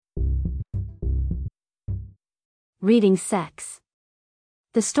Reading sex.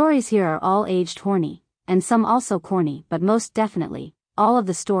 The stories here are all aged horny, and some also corny, but most definitely, all of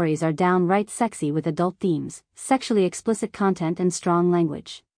the stories are downright sexy with adult themes, sexually explicit content and strong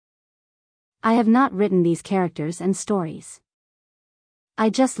language. I have not written these characters and stories. I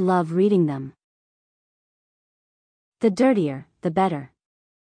just love reading them. The dirtier, the better.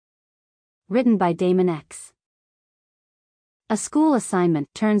 Written by DamonX. A school assignment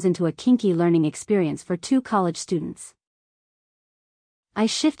turns into a kinky learning experience for two college students. I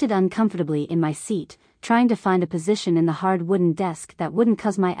shifted uncomfortably in my seat, trying to find a position in the hard wooden desk that wouldn't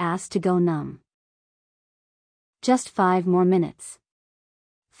cause my ass to go numb. Just 5 more minutes.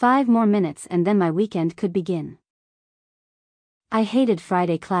 5 more minutes and then my weekend could begin. I hated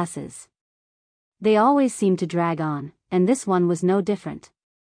Friday classes. They always seemed to drag on, and this one was no different.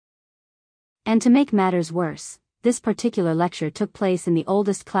 And to make matters worse, this particular lecture took place in the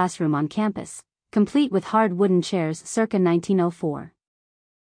oldest classroom on campus, complete with hard wooden chairs circa 1904.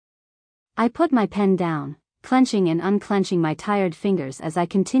 I put my pen down, clenching and unclenching my tired fingers as I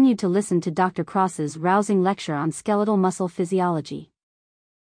continued to listen to Dr. Cross's rousing lecture on skeletal muscle physiology.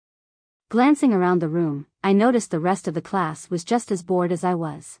 Glancing around the room, I noticed the rest of the class was just as bored as I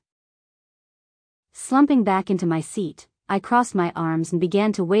was. Slumping back into my seat, I crossed my arms and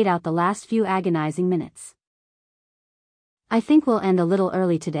began to wait out the last few agonizing minutes. "I think we'll end a little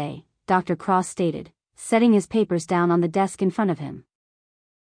early today," Dr. Cross stated, setting his papers down on the desk in front of him.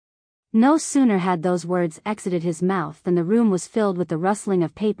 No sooner had those words exited his mouth than the room was filled with the rustling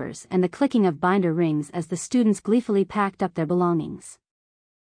of papers and the clicking of binder rings as the students gleefully packed up their belongings.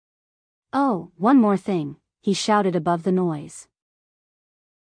 "Oh, one more thing," he shouted above the noise.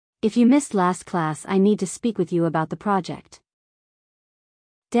 "If you missed last class, I need to speak with you about the project."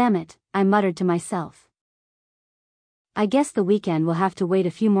 "Damn it," I muttered to myself. "I guess the weekend will have to wait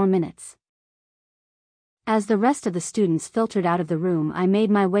a few more minutes." As the rest of the students filtered out of the room, I made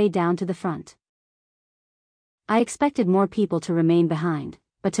my way down to the front. I expected more people to remain behind,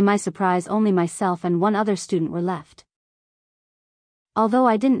 but to my surprise only myself and one other student were left. Although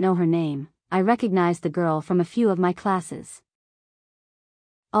I didn't know her name, I recognized the girl from a few of my classes.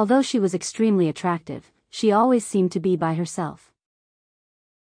 Although she was extremely attractive, she always seemed to be by herself.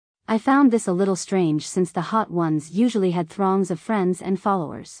 I found this a little strange since the hot ones usually had throngs of friends and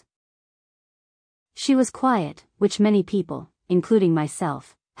followers. She was quiet, which many people, including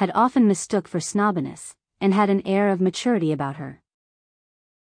myself, had often mistook for snobbiness, and had an air of maturity about her.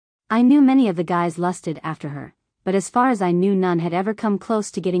 I knew many of the guys lusted after her, but as far as I knew none had ever come close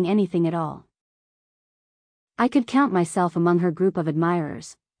to getting anything at all. I could count myself among her group of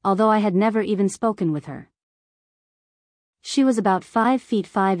admirers, although I had never even spoken with her. She was about 5 feet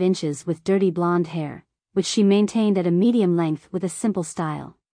 5 inches with dirty blonde hair, which she maintained at a medium length with a simple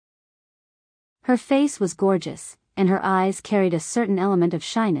style. Her face was gorgeous, and her eyes carried a certain element of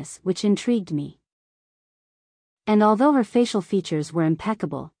shyness which intrigued me. And although her facial features were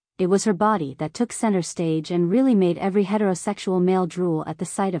impeccable, it was her body that took center stage and really made every heterosexual male drool at the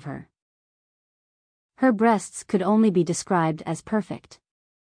sight of her. Her breasts could only be described as perfect.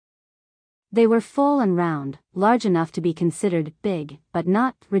 They were full and round, large enough to be considered big, but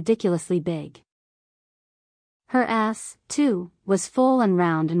not ridiculously big. Her ass, too, was full and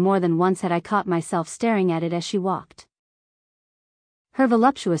round, and more than once had I caught myself staring at it as she walked. Her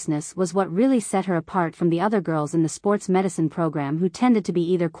voluptuousness was what really set her apart from the other girls in the sports medicine program who tended to be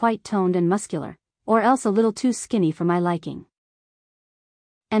either quite toned and muscular, or else a little too skinny for my liking.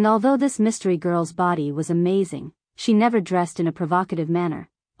 And although this mystery girl's body was amazing, she never dressed in a provocative manner,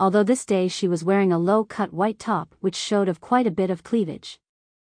 although this day she was wearing a low-cut white top which showed of quite a bit of cleavage.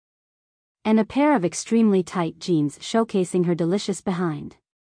 And a pair of extremely tight jeans showcasing her delicious behind.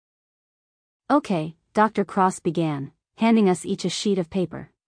 "Okay," Dr. Cross began, handing us each a sheet of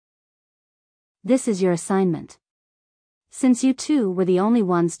paper. "This is your assignment. Since you two were the only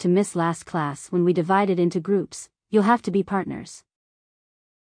ones to miss last class when we divided into groups, you'll have to be partners.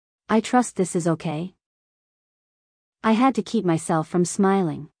 I trust this is okay?" I had to keep myself from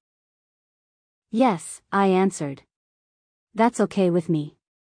smiling. "Yes," I answered. "That's okay with me."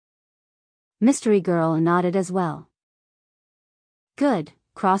 Mystery girl nodded as well. "Good,"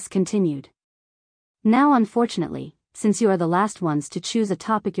 Cross continued. "Now unfortunately, since you are the last ones to choose a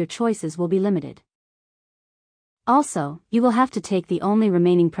topic, your choices will be limited. Also, you will have to take the only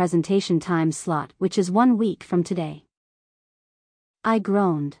remaining presentation time slot, which is 1 week from today." I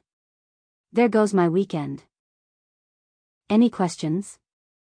groaned. There goes my weekend. Any questions?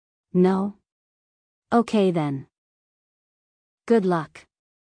 No? Okay then. Good luck.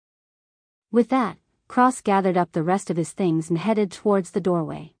 With that, Cross gathered up the rest of his things and headed towards the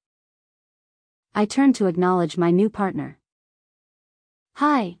doorway. I turned to acknowledge my new partner.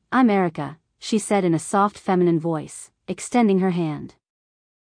 "Hi, I'm Erica," she said in a soft feminine voice, extending her hand.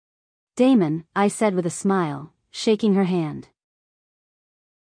 "Damon," I said with a smile, shaking her hand.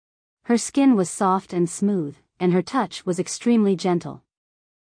 Her skin was soft and smooth, and her touch was extremely gentle.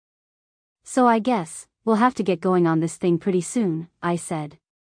 "So I guess we'll have to get going on this thing pretty soon," I said.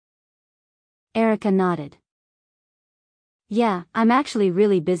 Erica nodded. "Yeah, I'm actually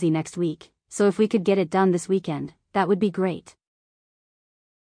really busy next week, so if we could get it done this weekend, that would be great."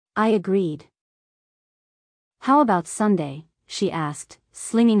 I agreed. "How about Sunday?" she asked,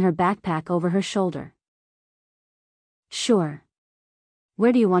 slinging her backpack over her shoulder. "Sure.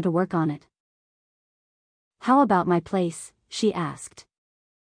 Where do you want to work on it?" "How about my place?" she asked.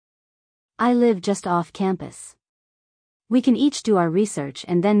 "I live just off campus. We can each do our research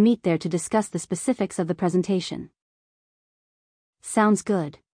and then meet there to discuss the specifics of the presentation." "Sounds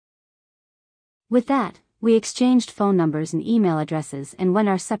good." With that, we exchanged phone numbers and email addresses and went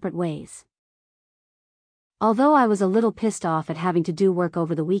our separate ways. Although I was a little pissed off at having to do work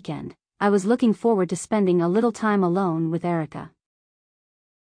over the weekend, I was looking forward to spending a little time alone with Erica.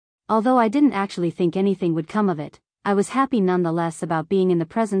 Although I didn't actually think anything would come of it, I was happy nonetheless about being in the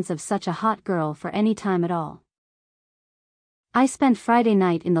presence of such a hot girl for any time at all. I spent Friday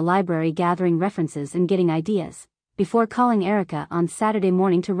night in the library gathering references and getting ideas, before calling Erica on Saturday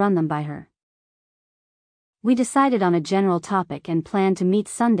morning to run them by her. We decided on a general topic and planned to meet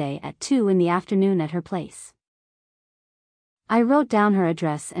Sunday at 2 in the afternoon at her place. I wrote down her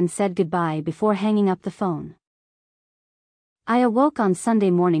address and said goodbye before hanging up the phone. I awoke on Sunday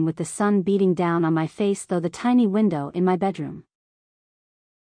morning with the sun beating down on my face through the tiny window in my bedroom.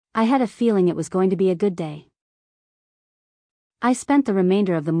 I had a feeling it was going to be a good day. I spent the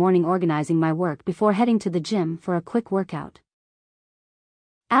remainder of the morning organizing my work before heading to the gym for a quick workout.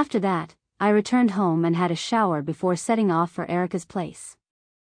 After that, I returned home and had a shower before setting off for Erica's place.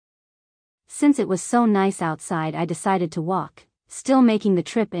 Since it was so nice outside, I decided to walk, still making the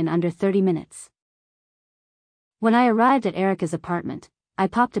trip in under 30 minutes. When I arrived at Erica's apartment, I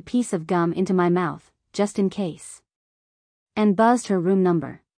popped a piece of gum into my mouth, just in case, and buzzed her room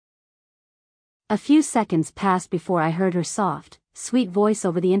number. A few seconds passed before I heard her soft, sweet voice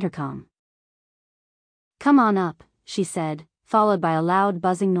over the intercom. "Come on up," she said, followed by a loud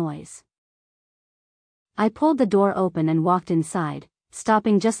buzzing noise. I pulled the door open and walked inside,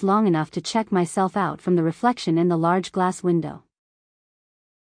 stopping just long enough to check myself out from the reflection in the large glass window.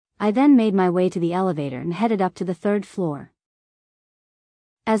 I then made my way to the elevator and headed up to the 3rd floor.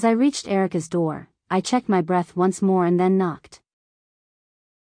 As I reached Erica's door, I checked my breath once more and then knocked.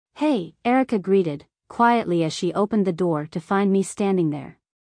 "Hey," Erica greeted, quietly as she opened the door to find me standing there.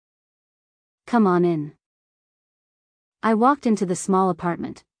 "Come on in." I walked into the small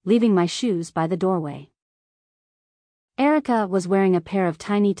apartment, leaving my shoes by the doorway. Erica was wearing a pair of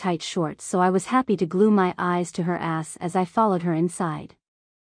tiny tight shorts, so I was happy to glue my eyes to her ass as I followed her inside.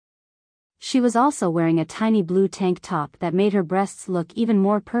 She was also wearing a tiny blue tank top that made her breasts look even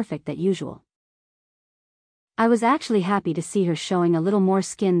more perfect than usual. I was actually happy to see her showing a little more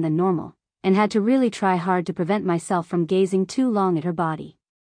skin than normal, and had to really try hard to prevent myself from gazing too long at her body.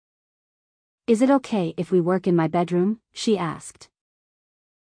 "Is it okay if we work in my bedroom?" she asked.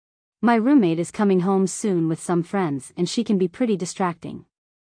 "My roommate is coming home soon with some friends and she can be pretty distracting."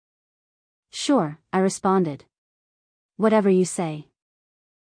 "Sure," I responded. "Whatever you say."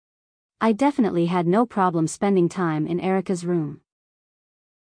 I definitely had no problem spending time in Erica's room.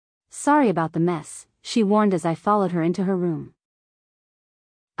 "Sorry about the mess," she warned as I followed her into her room.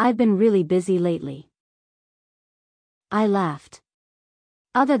 "I've been really busy lately." I laughed.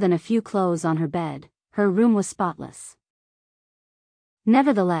 Other than a few clothes on her bed, her room was spotless.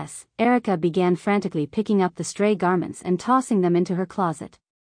 Nevertheless, Erica began frantically picking up the stray garments and tossing them into her closet.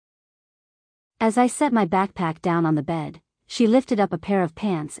 As I set my backpack down on the bed, she lifted up a pair of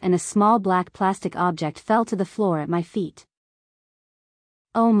pants and a small black plastic object fell to the floor at my feet.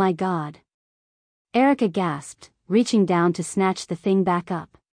 "Oh my God!" Erica gasped, reaching down to snatch the thing back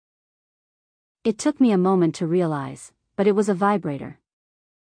up. It took me a moment to realize, but it was a vibrator.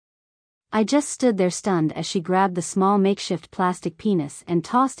 I just stood there stunned as she grabbed the small makeshift plastic penis and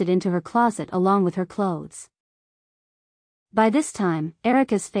tossed it into her closet along with her clothes. By this time,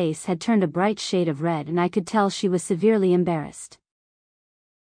 Erica's face had turned a bright shade of red and I could tell she was severely embarrassed.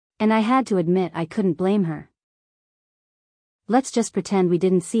 And I had to admit I couldn't blame her. "Let's just pretend we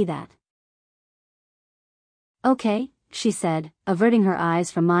didn't see that." "Okay," she said, averting her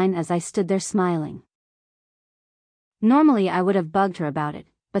eyes from mine as I stood there smiling. Normally I would have bugged her about it,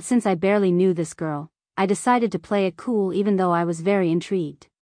 but since I barely knew this girl, I decided to play it cool even though I was very intrigued.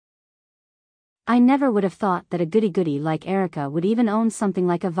 I never would have thought that a goody-goody like Erica would even own something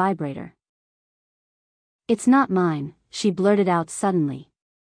like a vibrator. It's not mine, she blurted out suddenly.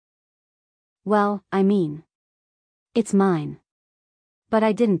 Well, I mean, it's mine. But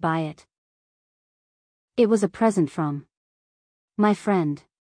I didn't buy it. It was a present from my friend.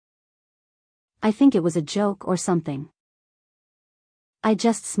 I think it was a joke or something. I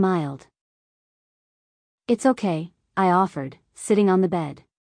just smiled. It's okay, I offered, sitting on the bed.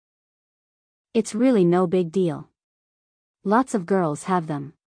 It's really no big deal. Lots of girls have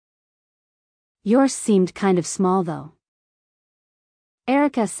them. Yours seemed kind of small though.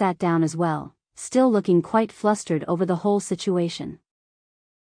 Erica sat down as well, still looking quite flustered over the whole situation.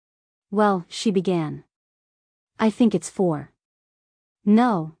 Well, she began. I think it's for.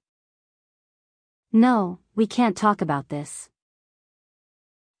 No. No, we can't talk about this.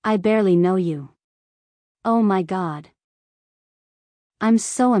 I barely know you. Oh my God. I'm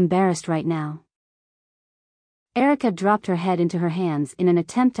so embarrassed right now. Erica dropped her head into her hands in an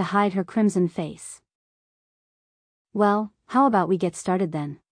attempt to hide her crimson face. Well, how about we get started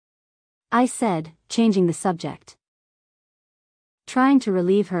then? I said, changing the subject. Trying to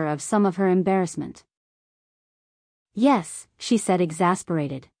relieve her of some of her embarrassment. Yes, she said,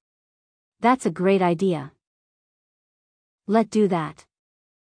 exasperated. That's a great idea. Let's do that.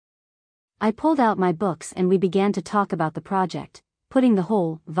 I pulled out my books and we began to talk about the project, putting the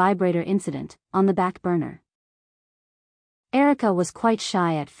whole vibrator incident on the back burner. Erica was quite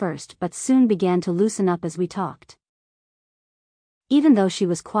shy at first but soon began to loosen up as we talked. Even though she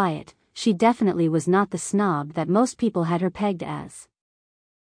was quiet, she definitely was not the snob that most people had her pegged as.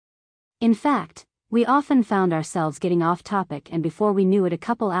 In fact, we often found ourselves getting off topic and before we knew it a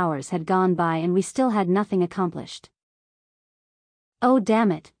couple hours had gone by and we still had nothing accomplished. Oh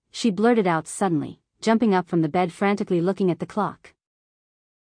damn it, she blurted out suddenly, jumping up from the bed frantically looking at the clock.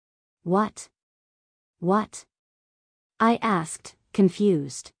 What? What? I asked,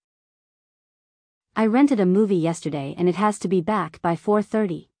 confused. I rented a movie yesterday and it has to be back by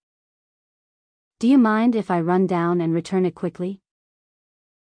 4:30. Do you mind if I run down and return it quickly?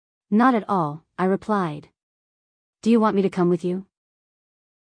 Not at all, I replied. Do you want me to come with you?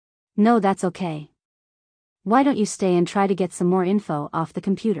 No, that's okay. Why don't you stay and try to get some more info off the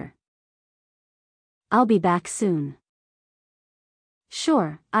computer? I'll be back soon.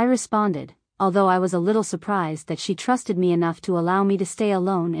 Sure, I responded, although I was a little surprised that she trusted me enough to allow me to stay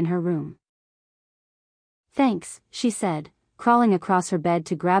alone in her room. Thanks, she said, crawling across her bed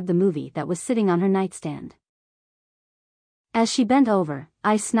to grab the movie that was sitting on her nightstand. As she bent over,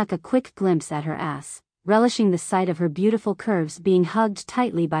 I snuck a quick glimpse at her ass, relishing the sight of her beautiful curves being hugged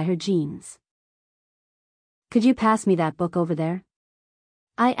tightly by her jeans. Could you pass me that book over there?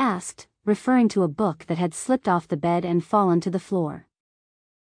 I asked, referring to a book that had slipped off the bed and fallen to the floor.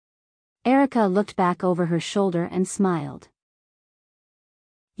 Erica looked back over her shoulder and smiled.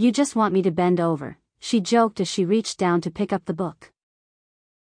 You just want me to bend over, she joked as she reached down to pick up the book.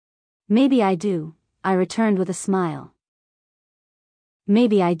 Maybe I do, I returned with a smile.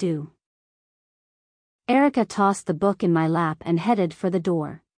 Maybe I do. Erica tossed the book in my lap and headed for the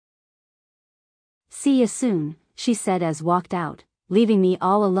door. See you soon, she said as walked out, leaving me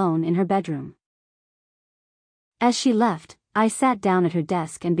all alone in her bedroom. As she left, I sat down at her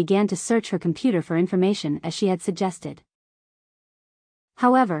desk and began to search her computer for information as she had suggested.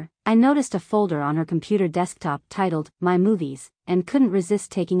 However, I noticed a folder on her computer desktop titled My Movies, and couldn't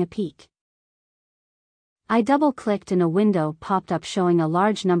resist taking a peek. I double-clicked and a window popped up showing a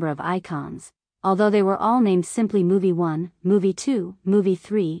large number of icons, although they were all named simply Movie 1, Movie 2, Movie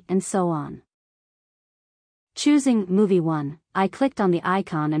 3, and so on. Choosing Movie 1, I clicked on the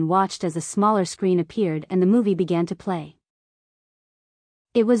icon and watched as a smaller screen appeared and the movie began to play.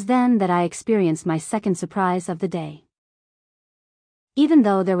 It was then that I experienced my second surprise of the day. Even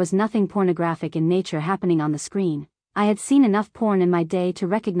though there was nothing pornographic in nature happening on the screen, I had seen enough porn in my day to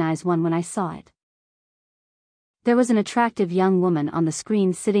recognize one when I saw it. There was an attractive young woman on the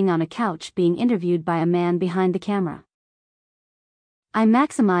screen sitting on a couch being interviewed by a man behind the camera. I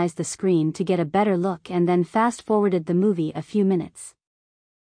maximized the screen to get a better look and then fast-forwarded the movie a few minutes.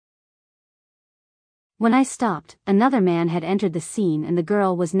 When I stopped, another man had entered the scene and the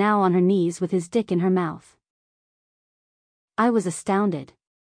girl was now on her knees with his dick in her mouth. I was astounded.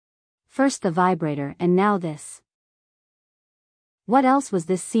 First the vibrator and now this. What else was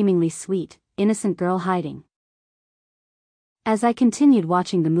this seemingly sweet, innocent girl hiding? As I continued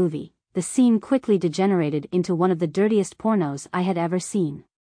watching the movie, the scene quickly degenerated into one of the dirtiest pornos I had ever seen.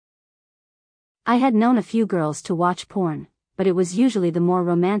 I had known a few girls to watch porn, but it was usually the more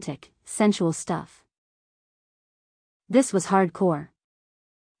romantic, sensual stuff. This was hardcore.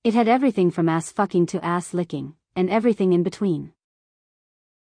 It had everything from ass fucking to ass licking, and everything in between.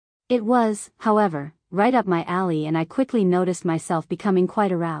 It was, however, right up my alley, and I quickly noticed myself becoming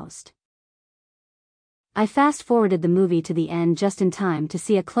quite aroused. I fast-forwarded the movie to the end just in time to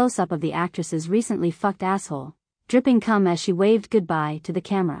see a close-up of the actress's recently fucked asshole, dripping cum as she waved goodbye to the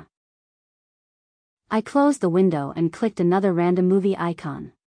camera. I closed the window and clicked another random movie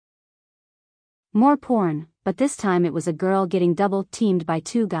icon. More porn, but this time it was a girl getting double-teamed by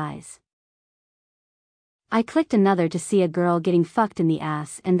two guys. I clicked another to see a girl getting fucked in the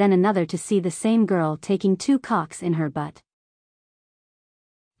ass, and then another to see the same girl taking two cocks in her butt.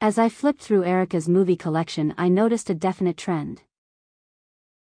 As I flipped through Erica's movie collection, I noticed a definite trend.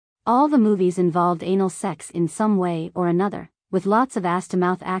 All the movies involved anal sex in some way or another, with lots of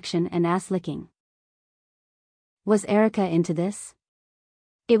ass-to-mouth action and ass-licking. Was Erica into this?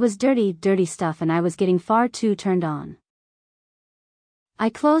 It was dirty, dirty stuff, and I was getting far too turned on. I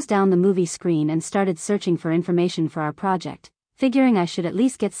closed down the movie screen and started searching for information for our project, figuring I should at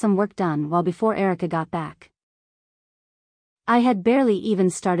least get some work done before Erica got back. I had barely even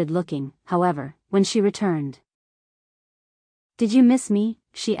started looking, however, when she returned. "Did you miss me?"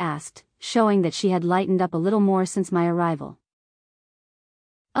 she asked, showing that she had lightened up a little more since my arrival.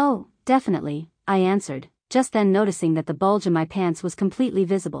 "Oh, definitely," I answered, just then noticing that the bulge in my pants was completely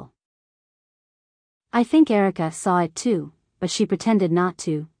visible. I think Erica saw it too, but she pretended not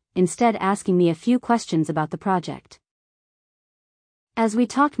to, instead asking me a few questions about the project. As we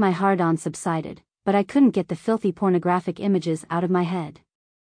talked, my hard-on subsided, but I couldn't get the filthy pornographic images out of my head.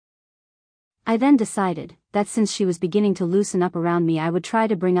 I then decided that since she was beginning to loosen up around me, I would try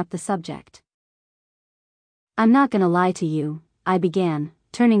to bring up the subject. "I'm not gonna lie to you," I began,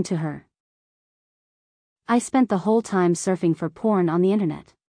 turning to her. "I spent the whole time surfing for porn on the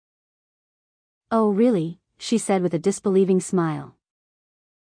internet." "Oh really?" she said with a disbelieving smile.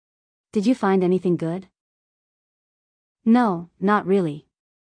 "Did you find anything good?" "No, not really.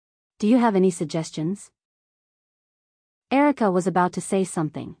 Do you have any suggestions?" Erica was about to say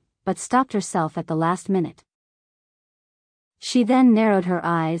something, but stopped herself at the last minute. She then narrowed her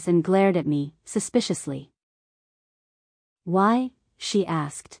eyes and glared at me, suspiciously. "Why?" she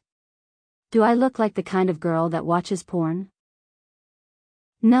asked. "Do I look like the kind of girl that watches porn?"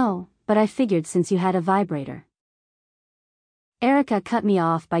 "No, but I figured since you had a vibrator." Erica cut me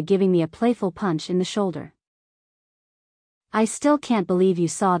off by giving me a playful punch in the shoulder. "I still can't believe you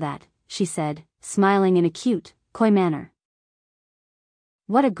saw that," she said, smiling in a cute, coy manner.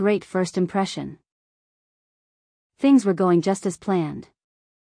 "What a great first impression. Things were going just as planned."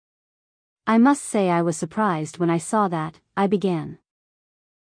 "I must say I was surprised when I saw that," I began.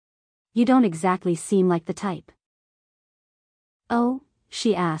 "You don't exactly seem like the type." "Oh?"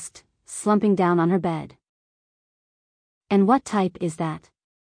 she asked, slumping down on her bed. "And what type is that?"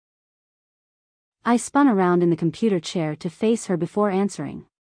 I spun around in the computer chair to face her before answering.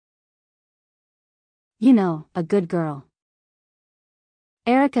 "You know, a good girl."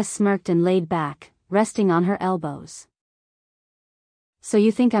 Erica smirked and laid back, resting on her elbows. "So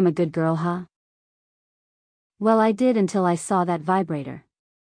you think I'm a good girl, huh?" "Well, I did until I saw that vibrator."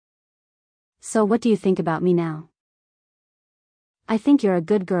 "So what do you think about me now?" "I think you're a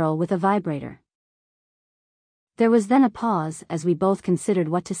good girl with a vibrator." There was then a pause as we both considered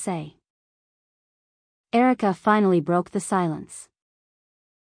what to say. Erica finally broke the silence.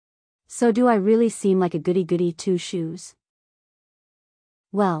 "So do I really seem like a goody-goody two-shoes?"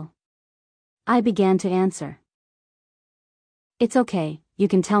 "Well," I began to answer. "It's okay, you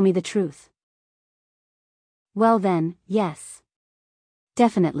can tell me the truth." "Well then, yes.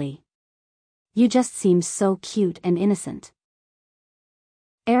 Definitely. You just seem so cute and innocent."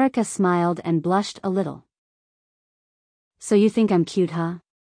 Erica smiled and blushed a little. "So you think I'm cute, huh?"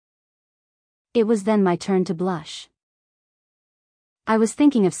 It was then my turn to blush. I was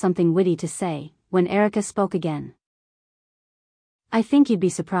thinking of something witty to say, when Erica spoke again. "I think you'd be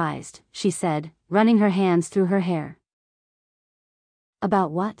surprised," she said, running her hands through her hair.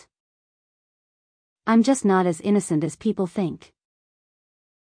 "About what?" "I'm just not as innocent as people think.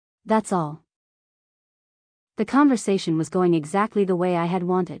 That's all." The conversation was going exactly the way I had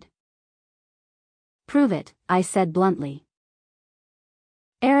wanted. "Prove it," I said bluntly.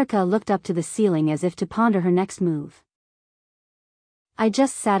 Erica looked up to the ceiling as if to ponder her next move. I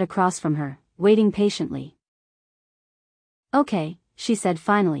just sat across from her, waiting patiently. "Okay," she said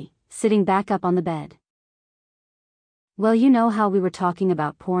finally, sitting back up on the bed. "Well, you know how we were talking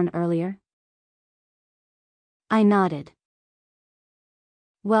about porn earlier?" I nodded.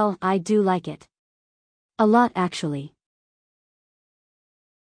 "Well, I do like it. A lot, actually."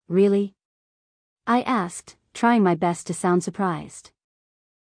 "Really?" I asked, trying my best to sound surprised.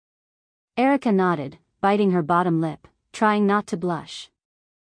 Erica nodded, biting her bottom lip, trying not to blush.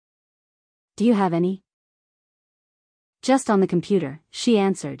 Do you have any? Just on the computer, she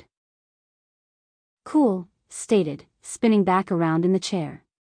answered. Cool, stated, spinning back around in the chair.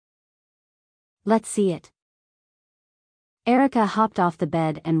 Let's see it. Erica hopped off the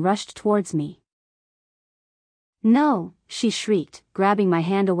bed and rushed towards me. No, she shrieked, grabbing my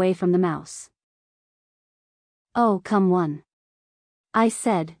hand away from the mouse. Oh, come on, I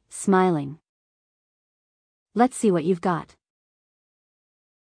said, smiling. Let's see what you've got.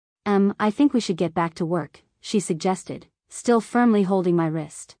 I think we should get back to work, she suggested, still firmly holding my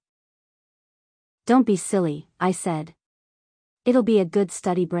wrist. Don't be silly, I said. It'll be a good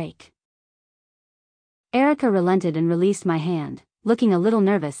study break. Erica relented and released my hand, looking a little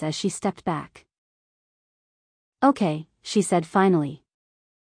nervous as she stepped back. Okay, she said finally.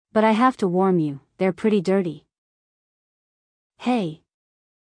 But I have to warn you, they're pretty dirty. Hey!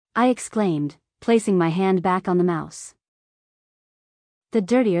 I exclaimed, placing my hand back on the mouse. The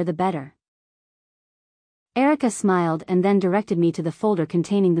dirtier the better. Erica smiled and then directed me to the folder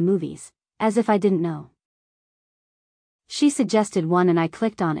containing the movies, as if I didn't know. She suggested one and I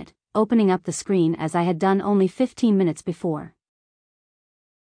clicked on it, opening up the screen as I had done only 15 minutes before.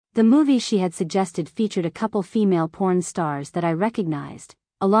 The movie she had suggested featured a couple female porn stars that I recognized,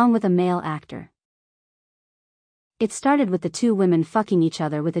 along with a male actor. It started with the two women fucking each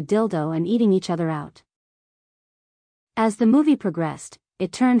other with a dildo and eating each other out. As the movie progressed,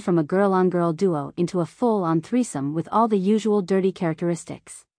 it turned from a girl-on-girl duo into a full-on threesome with all the usual dirty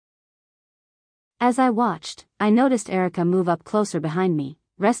characteristics. As I watched, I noticed Erica move up closer behind me,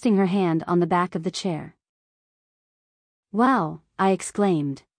 resting her hand on the back of the chair. Wow, I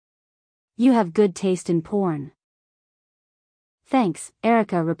exclaimed. You have good taste in porn. Thanks,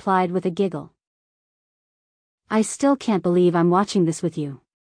 Erica replied with a giggle. I still can't believe I'm watching this with you.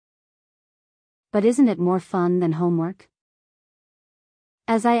 But isn't it more fun than homework?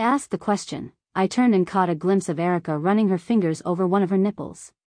 As I asked the question, I turned and caught a glimpse of Erica running her fingers over one of her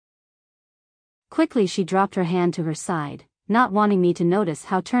nipples. Quickly she dropped her hand to her side, not wanting me to notice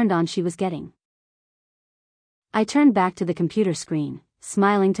how turned on she was getting. I turned back to the computer screen,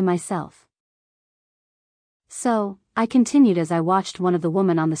 smiling to myself. So, I continued as I watched one of the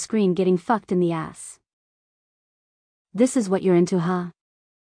women on the screen getting fucked in the ass. This is what you're into, huh?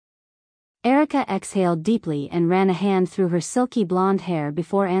 Erica exhaled deeply and ran a hand through her silky blonde hair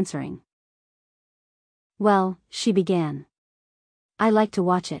before answering. Well, she began. I like to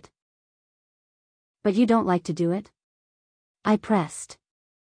watch it. But you don't like to do it? I pressed.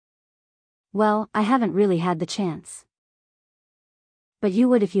 Well, I haven't really had the chance. But you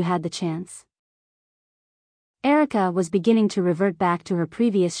would if you had the chance? Erica was beginning to revert back to her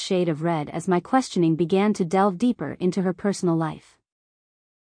previous shade of red as my questioning began to delve deeper into her personal life.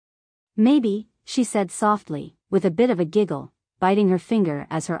 Maybe, she said softly, with a bit of a giggle, biting her finger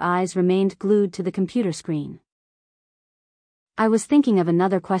as her eyes remained glued to the computer screen. I was thinking of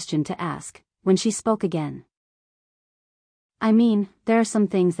another question to ask, when she spoke again. I mean, there are some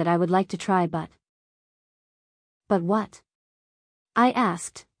things that I would like to try but... But what? I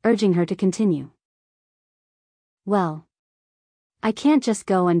asked, urging her to continue. Well, I can't just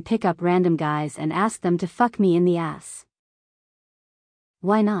go and pick up random guys and ask them to fuck me in the ass.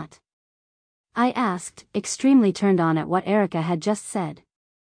 Why not? I asked, extremely turned on at what Erica had just said.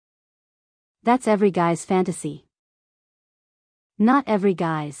 That's every guy's fantasy. Not every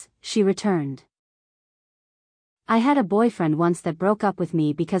guy's, she returned. I had a boyfriend once that broke up with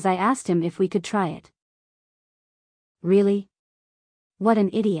me because I asked him if we could try it. Really? What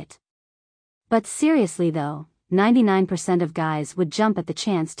an idiot. But seriously though, 99% of guys would jump at the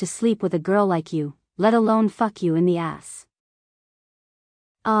chance to sleep with a girl like you, let alone fuck you in the ass.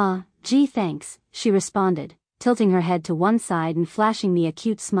 Gee thanks, she responded, tilting her head to one side and flashing me a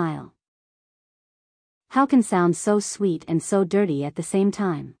cute smile. How can sound so sweet and so dirty at the same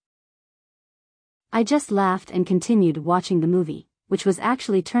time? I just laughed and continued watching the movie, which was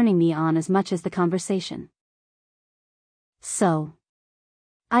actually turning me on as much as the conversation. So,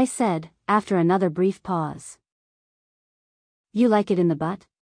 I said, after another brief pause. You like it in the butt?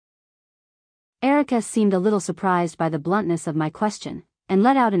 Erica seemed a little surprised by the bluntness of my question, and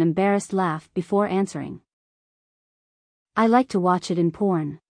let out an embarrassed laugh before answering. I like to watch it in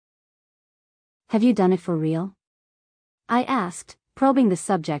porn. Have you done it for real? I asked, probing the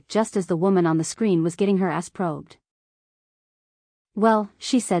subject just as the woman on the screen was getting her ass probed. Well,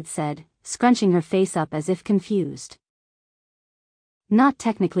 she said, scrunching her face up as if confused. Not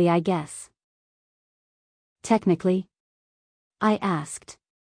technically, I guess. Technically? I asked.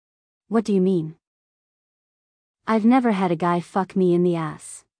 What do you mean? I've never had a guy fuck me in the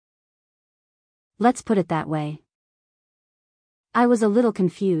ass. let's put it that way. I was a little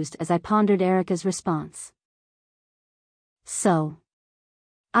confused as I pondered Erica's response. So,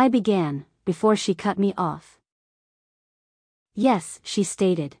 I began, before she cut me off. Yes, she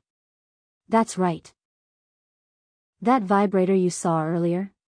stated. That's right. That vibrator you saw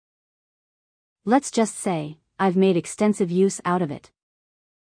earlier? Let's just say, I've made extensive use out of it.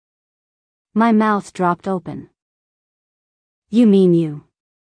 My mouth dropped open. You mean you?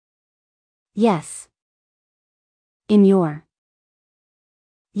 Yes. In your?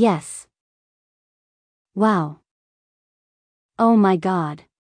 Yes. Wow. Oh my God.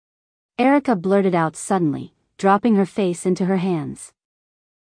 Erica blurted out suddenly, dropping her face into her hands.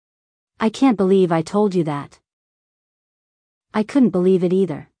 I can't believe I told you that. I couldn't believe it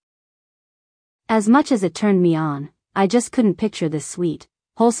either. As much as it turned me on, I just couldn't picture this sweet,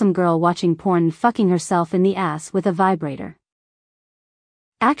 wholesome girl watching porn and fucking herself in the ass with a vibrator.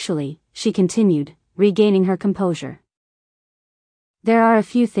 Actually, she continued, regaining her composure. There are a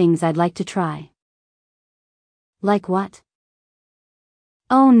few things I'd like to try. Like what?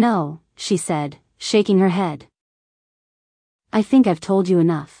 Oh no, she said, shaking her head. I think I've told you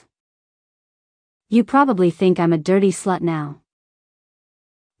enough. You probably think I'm a dirty slut now.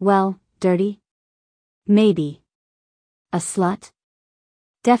 Well, dirty? Maybe. A slut?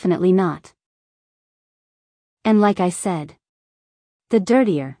 Definitely not. And like I said, the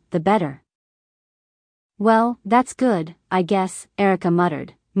dirtier, the better. Well, that's good, I guess, Erica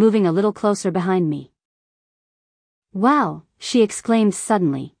muttered, moving a little closer behind me. Wow, she exclaimed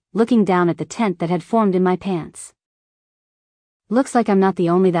suddenly, looking down at the tent that had formed in my pants. Looks like I'm not the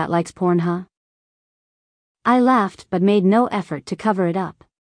only that likes porn, huh? I laughed but made no effort to cover it up.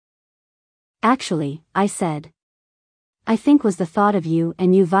 Actually, I said. I think was the thought of you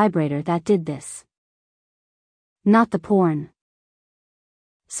and you vibrator that did this. Not the porn.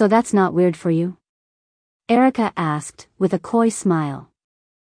 So that's not weird for you? Erica asked, with a coy smile.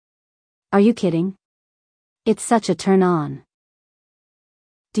 Are you kidding? It's such a turn on.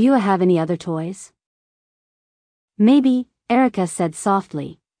 Do you have any other toys? Maybe, Erica said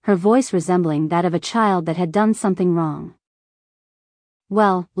softly, her voice resembling that of a child that had done something wrong.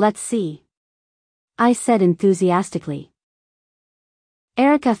 Well, let's see. I said enthusiastically.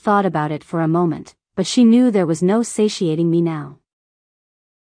 Erica thought about it for a moment, but she knew there was no satiating me now.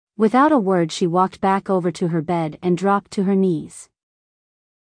 Without a word she walked back over to her bed and dropped to her knees.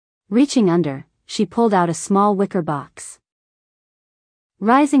 Reaching under, she pulled out a small wicker box.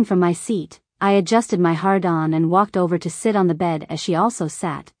 Rising from my seat, I adjusted my hard-on and walked over to sit on the bed as she also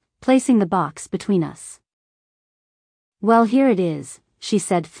sat, placing the box between us. Well, here it is, she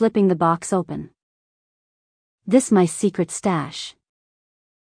said, flipping the box open. This my secret stash.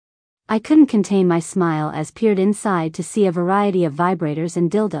 I couldn't contain my smile as peered inside to see a variety of vibrators and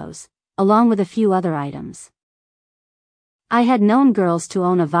dildos, along with a few other items. I had known girls to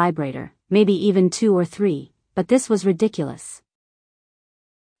own a vibrator, maybe even 2 or 3, but this was ridiculous.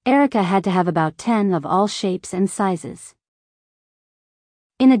 Erica had to have about 10 of all shapes and sizes.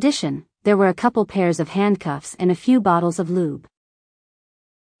 In addition, there were a couple pairs of handcuffs and a few bottles of lube.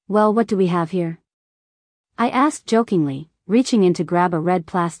 Well, what do we have here? I asked jokingly, reaching in to grab a red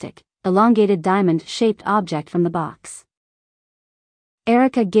plastic, elongated diamond-shaped object from the box.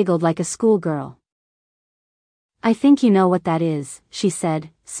 Erica giggled like a schoolgirl. I think you know what that is, she said,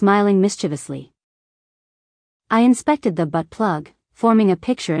 smiling mischievously. I inspected the butt plug, forming a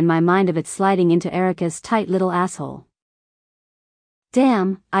picture in my mind of it sliding into Erica's tight little asshole.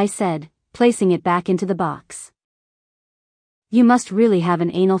 Damn, I said, placing it back into the box. You must really have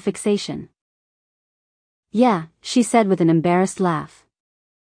an anal fixation. Yeah, she said with an embarrassed laugh.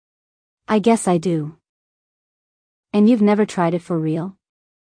 I guess I do. And you've never tried it for real?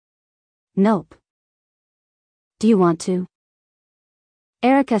 Nope. Do you want to?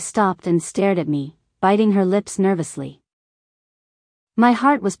 Erica stopped and stared at me, biting her lips nervously. My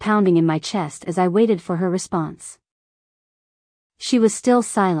heart was pounding in my chest as I waited for her response. She was still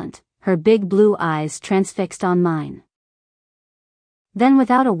silent, her big blue eyes transfixed on mine. Then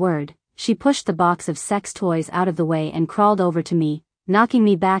without a word, she pushed the box of sex toys out of the way and crawled over to me, knocking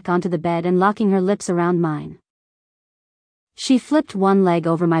me back onto the bed and locking her lips around mine. She flipped one leg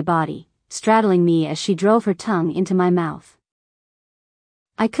over my body, straddling me as she drove her tongue into my mouth.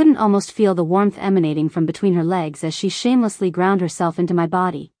 I couldn't almost feel the warmth emanating from between her legs as she shamelessly ground herself into my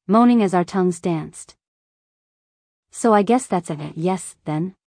body, moaning as our tongues danced. So I guess that's a yes,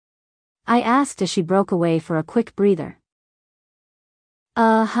 then? I asked as she broke away for a quick breather.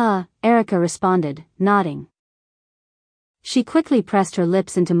 Erica responded, nodding. She quickly pressed her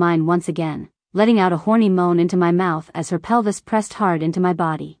lips into mine once again, letting out a horny moan into my mouth as her pelvis pressed hard into my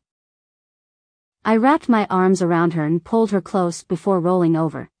body. I wrapped my arms around her and pulled her close before rolling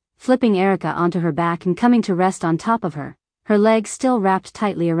over, flipping Erica onto her back and coming to rest on top of her, her legs still wrapped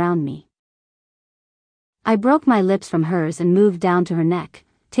tightly around me. I broke my lips from hers and moved down to her neck,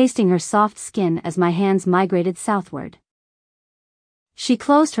 tasting her soft skin as my hands migrated southward. She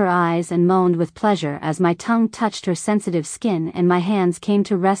closed her eyes and moaned with pleasure as my tongue touched her sensitive skin and my hands came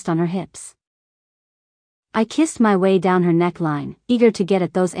to rest on her hips. I kissed my way down her neckline, eager to get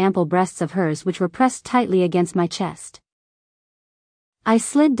at those ample breasts of hers which were pressed tightly against my chest. I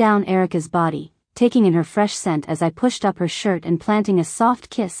slid down Erica's body, taking in her fresh scent as I pushed up her shirt and planting a soft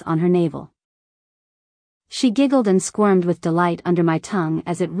kiss on her navel. She giggled and squirmed with delight under my tongue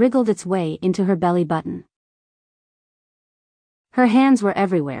as it wriggled its way into her belly button. Her hands were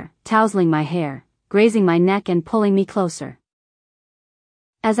everywhere, tousling my hair, grazing my neck and pulling me closer.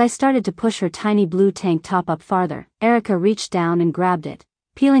 As I started to push her tiny blue tank top up farther, Erica reached down and grabbed it,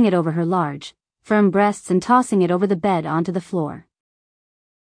 peeling it over her large, firm breasts and tossing it over the bed onto the floor.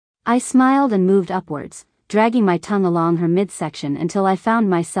 I smiled and moved upwards, dragging my tongue along her midsection until I found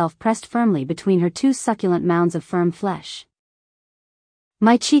myself pressed firmly between her two succulent mounds of firm flesh.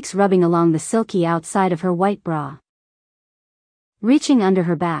 My cheeks rubbing along the silky outside of her white bra. Reaching under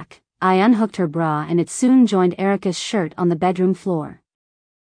her back, I unhooked her bra and it soon joined Erica's shirt on the bedroom floor.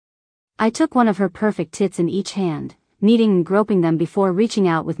 I took one of her perfect tits in each hand, kneading and groping them before reaching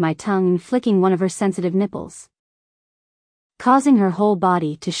out with my tongue and flicking one of her sensitive nipples, causing her whole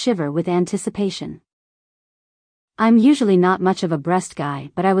body to shiver with anticipation. I'm usually not much of a breast guy,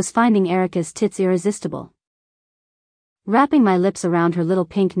 but I was finding Erica's tits irresistible. Wrapping my lips around her little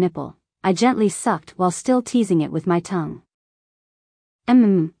pink nipple, I gently sucked while still teasing it with my tongue.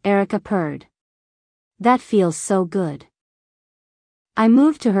 Erica purred. That feels so good. I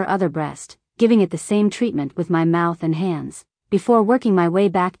moved to her other breast, giving it the same treatment with my mouth and hands, before working my way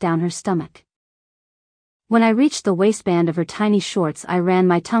back down her stomach. When I reached the waistband of her tiny shorts, I ran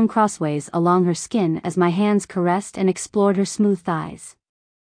my tongue crossways along her skin as my hands caressed and explored her smooth thighs.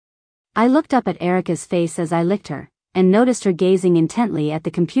 I looked up at Erica's face as I licked her, and noticed her gazing intently at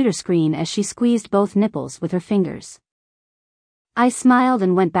the computer screen as she squeezed both nipples with her fingers. I smiled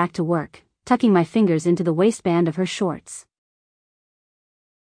and went back to work, tucking my fingers into the waistband of her shorts.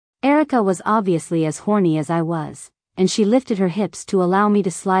 Erica was obviously as horny as I was, and she lifted her hips to allow me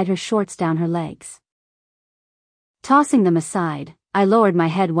to slide her shorts down her legs. Tossing them aside, I lowered my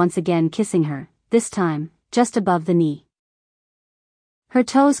head once again, kissing her, this time, just above the knee. Her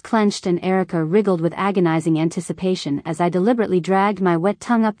toes clenched and Erica wriggled with agonizing anticipation as I deliberately dragged my wet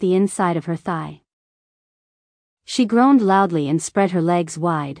tongue up the inside of her thigh. She groaned loudly and spread her legs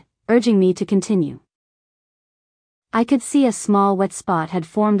wide, urging me to continue. I could see a small wet spot had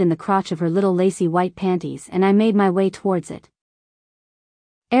formed in the crotch of her little lacy white panties and I made my way towards it.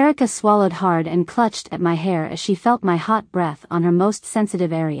 Erica swallowed hard and clutched at my hair as she felt my hot breath on her most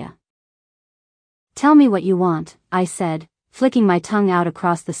sensitive area. Tell me what you want, I said, flicking my tongue out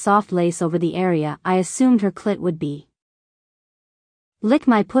across the soft lace over the area I assumed her clit would be. Lick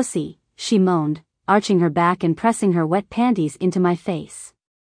my pussy, she moaned, arching her back and pressing her wet panties into my face.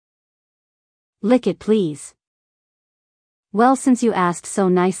 Lick it, please. Well, since you asked so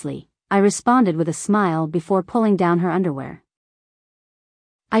nicely, I responded with a smile before pulling down her underwear.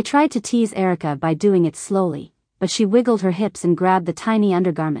 I tried to tease Erica by doing it slowly, but she wiggled her hips and grabbed the tiny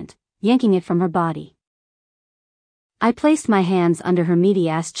undergarment, yanking it from her body. I placed my hands under her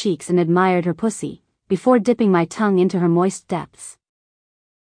meaty-ass cheeks and admired her pussy, before dipping my tongue into her moist depths.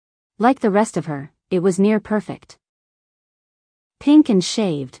 Like the rest of her, it was near perfect. Pink and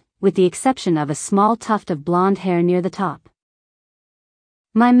shaved, with the exception of a small tuft of blonde hair near the top.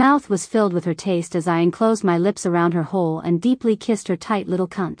 My mouth was filled with her taste as I enclosed my lips around her hole and deeply kissed her tight little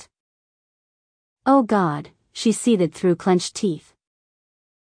cunt. Oh God, she seethed through clenched teeth.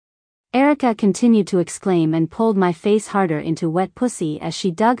 Erica continued to exclaim and pulled my face harder into wet pussy as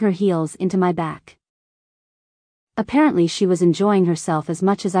she dug her heels into my back. Apparently she was enjoying herself as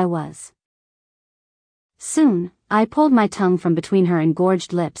much as I was. Soon, I pulled my tongue from between her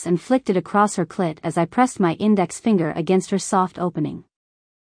engorged lips and flicked it across her clit as I pressed my index finger against her soft opening.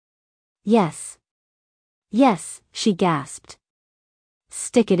 Yes. Yes, she gasped.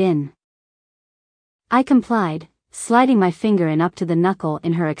 Stick it in. I complied, sliding my finger in up to the knuckle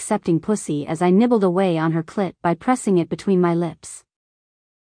in her accepting pussy as I nibbled away on her clit by pressing it between my lips.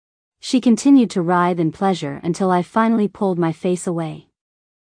 She continued to writhe in pleasure until I finally pulled my face away.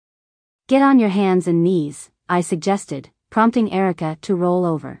 Get on your hands and knees, I suggested, prompting Erica to roll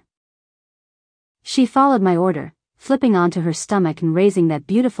over. She followed my order, flipping onto her stomach and raising that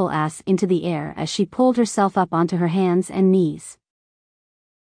beautiful ass into the air as she pulled herself up onto her hands and knees.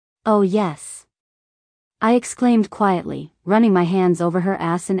 Oh yes. I exclaimed quietly, running my hands over her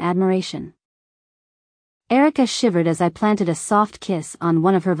ass in admiration. Erica shivered as I planted a soft kiss on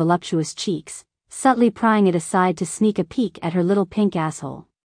one of her voluptuous cheeks, subtly prying it aside to sneak a peek at her little pink asshole.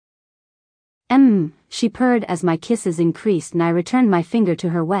 She purred as my kisses increased and I returned my finger to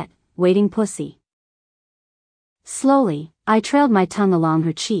her wet, waiting pussy. Slowly, I trailed my tongue along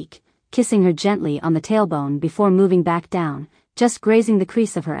her cheek, kissing her gently on the tailbone before moving back down, just grazing the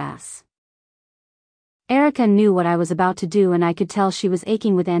crease of her ass. Erica knew what I was about to do and I could tell she was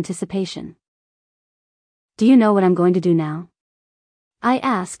aching with anticipation. Do you know what I'm going to do now? I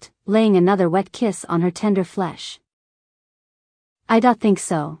asked, laying another wet kiss on her tender flesh. I don't think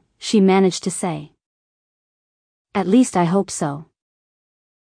so, she managed to say. At least I hope so.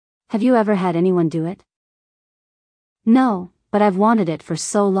 Have you ever had anyone do it? No, but I've wanted it for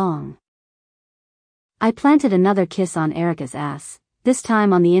so long. I planted another kiss on Erica's ass, this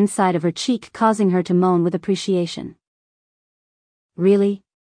time on the inside of her cheek, causing her to moan with appreciation. Really?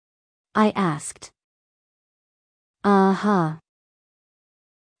 I asked. Uh-huh.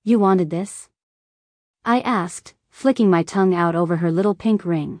 You wanted this? I asked, flicking my tongue out over her little pink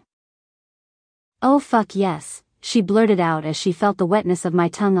ring. Oh fuck yes, she blurted out as she felt the wetness of my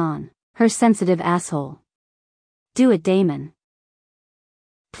tongue on her sensitive asshole. Do it, Damon.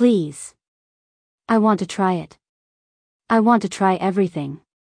 Please. I want to try it. I want to try everything.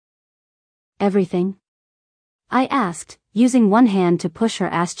 Everything? I asked, using one hand to push her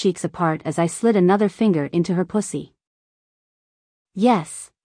ass cheeks apart as I slid another finger into her pussy. Yes.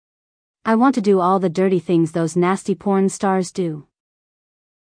 I want to do all the dirty things those nasty porn stars do.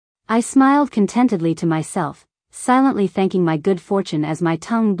 I smiled contentedly to myself, silently thanking my good fortune as my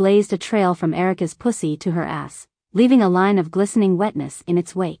tongue blazed a trail from Erica's pussy to her ass, leaving a line of glistening wetness in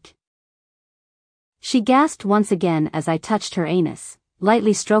its wake. She gasped once again as I touched her anus,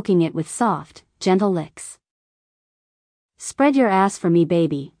 lightly stroking it with soft, gentle licks. Spread your ass for me,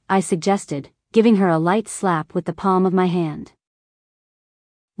 baby, I suggested, giving her a light slap with the palm of my hand.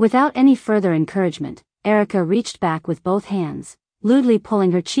 Without any further encouragement, Erica reached back with both hands, lewdly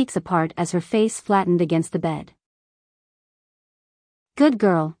pulling her cheeks apart as her face flattened against the bed. Good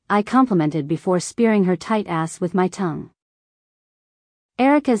girl, I complimented before spearing her tight ass with my tongue.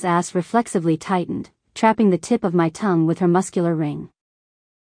 Erica's ass reflexively tightened, trapping the tip of my tongue with her muscular ring.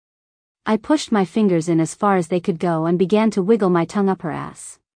 I pushed my fingers in as far as they could go and began to wiggle my tongue up her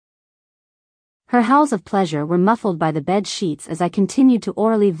ass. Her howls of pleasure were muffled by the bed sheets as I continued to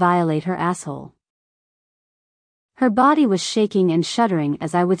orally violate her asshole. Her body was shaking and shuddering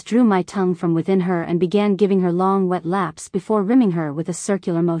as I withdrew my tongue from within her and began giving her long wet laps before rimming her with a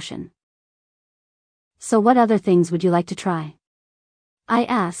circular motion. So what other things would you like to try? I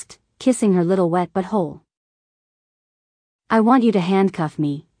asked, kissing her little wet butthole. I want you to handcuff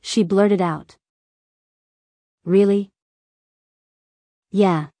me, she blurted out. Really?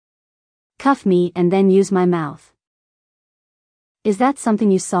 Yeah. Cuff me and then use my mouth. Is that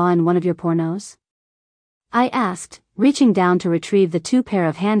something you saw in one of your pornos? I asked, reaching down to retrieve the 2 pair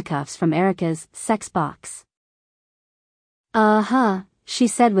of handcuffs from Erica's sex box. Uh-huh, she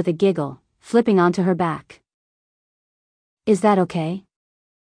said with a giggle, flipping onto her back. Is that okay?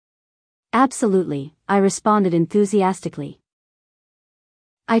 Absolutely, I responded enthusiastically.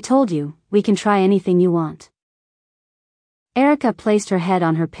 I told you, we can try anything you want. Erica placed her head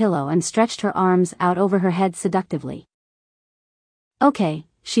on her pillow and stretched her arms out over her head seductively. Okay,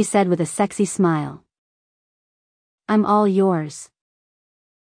 she said with a sexy smile. I'm all yours.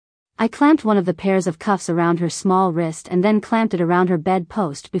 I clamped one of the pairs of cuffs around her small wrist and then clamped it around her bed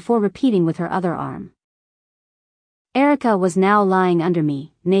post before repeating with her other arm. Erica was now lying under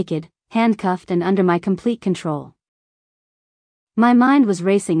me, naked, handcuffed and under my complete control. My mind was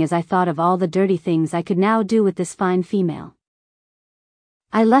racing as I thought of all the dirty things I could now do with this fine female.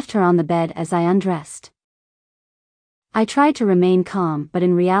 I left her on the bed as I undressed. I tried to remain calm, but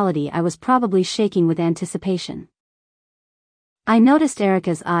in reality I was probably shaking with anticipation. I noticed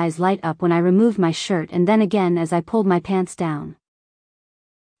Erica's eyes light up when I removed my shirt and then again as I pulled my pants down.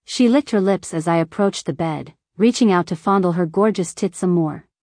 She licked her lips as I approached the bed, reaching out to fondle her gorgeous tits some more.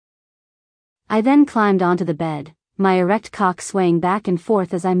 I then climbed onto the bed, my erect cock swaying back and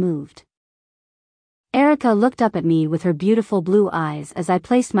forth as I moved. Erica looked up at me with her beautiful blue eyes as I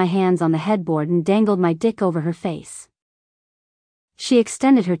placed my hands on the headboard and dangled my dick over her face. She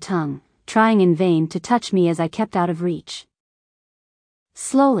extended her tongue, trying in vain to touch me as I kept out of reach.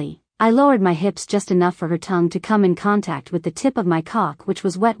 Slowly, I lowered my hips just enough for her tongue to come in contact with the tip of my cock, which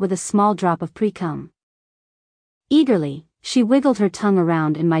was wet with a small drop of pre-cum. Eagerly, she wiggled her tongue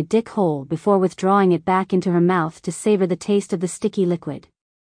around in my dick hole before withdrawing it back into her mouth to savor the taste of the sticky liquid.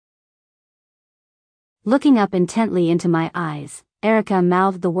 Looking up intently into my eyes, Erica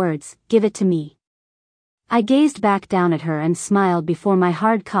mouthed the words, "Give it to me." I gazed back down at her and smiled before my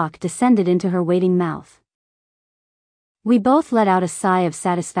hard cock descended into her waiting mouth. We both let out a sigh of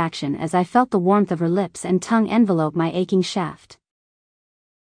satisfaction as I felt the warmth of her lips and tongue envelope my aching shaft.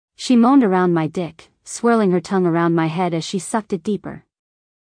 She moaned around my dick, swirling her tongue around my head as she sucked it deeper.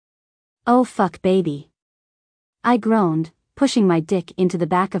 "Oh fuck baby," I groaned, pushing my dick into the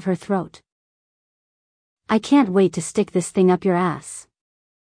back of her throat. "I can't wait to stick this thing up your ass."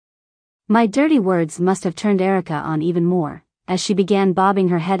 My dirty words must have turned Erica on even more, as she began bobbing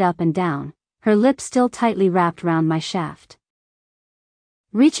her head up and down, her lips still tightly wrapped round my shaft.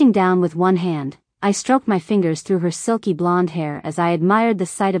 Reaching down with one hand, I stroked my fingers through her silky blonde hair as I admired the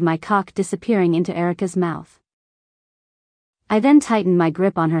sight of my cock disappearing into Erica's mouth. I then tightened my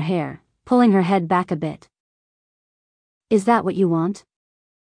grip on her hair, pulling her head back a bit. "Is that what you want?"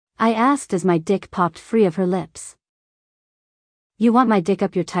 I asked as my dick popped free of her lips. "You want my dick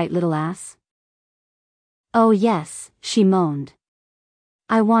up your tight little ass?" "Oh yes," she moaned.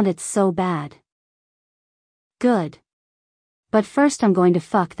 "I want it so bad." "Good. But first I'm going to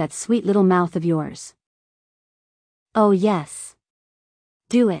fuck that sweet little mouth of yours." "Oh yes.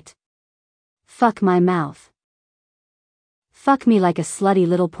 Do it. Fuck my mouth. Fuck me like a slutty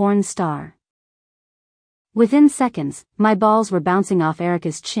little porn star." Within seconds, my balls were bouncing off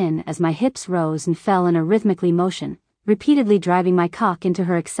Erica's chin as my hips rose and fell in a rhythmically motion, repeatedly driving my cock into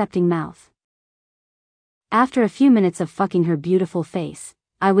her accepting mouth. After a few minutes of fucking her beautiful face,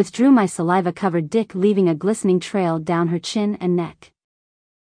 I withdrew my saliva-covered dick, leaving a glistening trail down her chin and neck.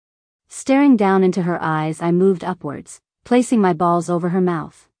 Staring down into her eyes, I moved upwards, placing my balls over her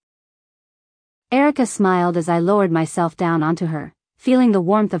mouth. Erica smiled as I lowered myself down onto her, feeling the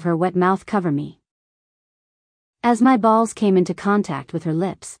warmth of her wet mouth cover me. As my balls came into contact with her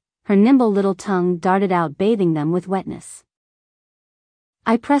lips, her nimble little tongue darted out, bathing them with wetness.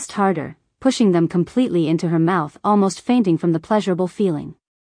 I pressed harder, pushing them completely into her mouth, almost fainting from the pleasurable feeling.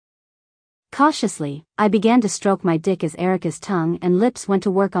 Cautiously, I began to stroke my dick as Erica's tongue and lips went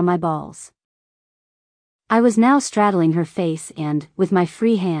to work on my balls. I was now straddling her face and, with my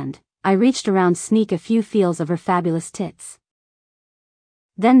free hand, I reached around, sneak a few feels of her fabulous tits.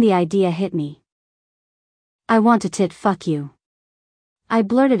 Then the idea hit me. "I want to tit fuck you," I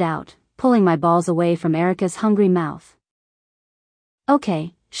blurted out, pulling my balls away from Erica's hungry mouth.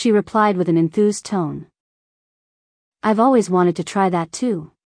 "Okay," she replied with an enthused tone. "I've always wanted to try that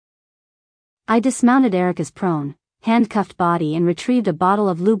too." I dismounted Erica's prone, handcuffed body and retrieved a bottle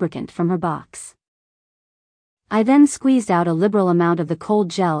of lubricant from her box. I then squeezed out a liberal amount of the cold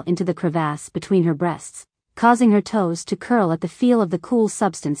gel into the crevasse between her breasts, causing her toes to curl at the feel of the cool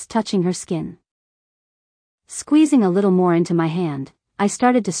substance touching her skin. Squeezing a little more into my hand, I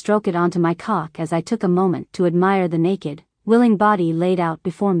started to stroke it onto my cock as I took a moment to admire the naked, willing body laid out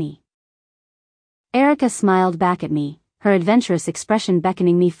before me. Erica smiled back at me, her adventurous expression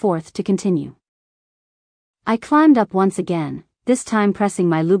beckoning me forth to continue. I climbed up once again, this time pressing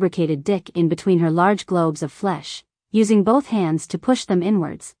my lubricated dick in between her large globes of flesh, using both hands to push them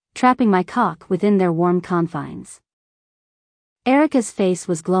inwards, trapping my cock within their warm confines. Erica's face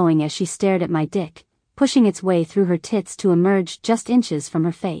was glowing as she stared at my dick, pushing its way through her tits to emerge just inches from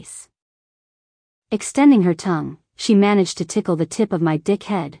her face. Extending her tongue, she managed to tickle the tip of my dick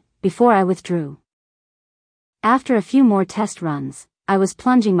head, before I withdrew. After a few more test runs, I was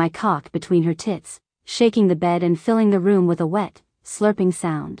plunging my cock between her tits, shaking the bed and filling the room with a wet, slurping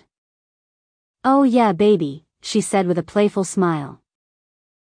sound. "Oh yeah baby," she said with a playful smile.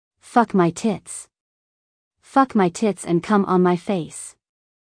 "Fuck my tits. Fuck my tits and come on my face."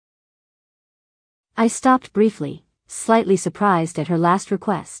 I stopped briefly, slightly surprised at her last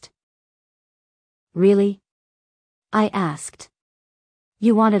request. "Really?" I asked.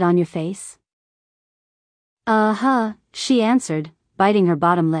 "You want it on your face?" "Uh-huh," she answered, biting her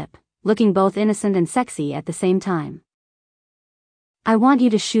bottom lip, looking both innocent and sexy at the same time. "I want you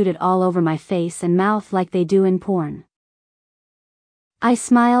to shoot it all over my face and mouth like they do in porn." I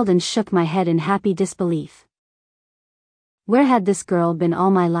smiled and shook my head in happy disbelief. Where had this girl been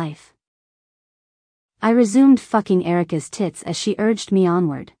all my life? I resumed fucking Erica's tits as she urged me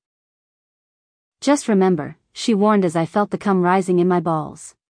onward. "Just remember," she warned as I felt the cum rising in my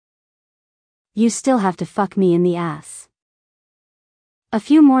balls. "You still have to fuck me in the ass." A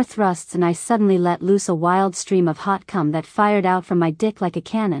few more thrusts and I suddenly let loose a wild stream of hot cum that fired out from my dick like a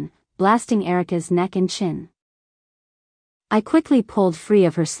cannon, blasting Erica's neck and chin. I quickly pulled free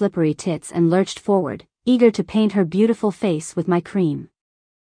of her slippery tits and lurched forward, eager to paint her beautiful face with my cream.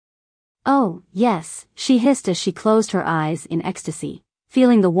 "Oh, yes," she hissed as she closed her eyes in ecstasy,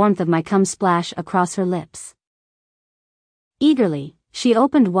 feeling the warmth of my cum splash across her lips. Eagerly, she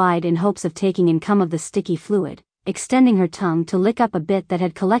opened wide in hopes of taking in cum of the sticky fluid, extending her tongue to lick up a bit that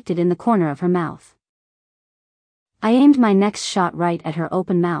had collected in the corner of her mouth. I aimed my next shot right at her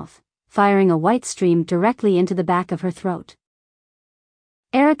open mouth, firing a white stream directly into the back of her throat.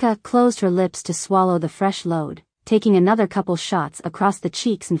 Erica closed her lips to swallow the fresh load, taking another couple shots across the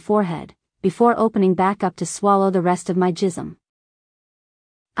cheeks and forehead, before opening back up to swallow the rest of my jism.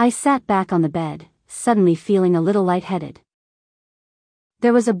 I sat back on the bed, suddenly feeling a little lightheaded.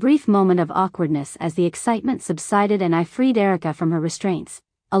 There was a brief moment of awkwardness as the excitement subsided and I freed Erica from her restraints,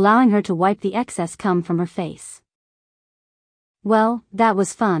 allowing her to wipe the excess cum from her face. "Well, that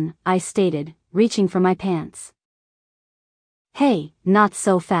was fun," I stated, reaching for my pants. "Hey, not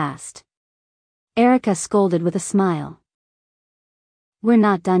so fast," Erica scolded with a smile. "We're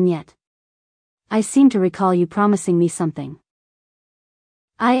not done yet. I seem to recall you promising me something."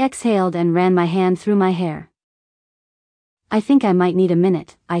 I exhaled and ran my hand through my hair. "I think I might need a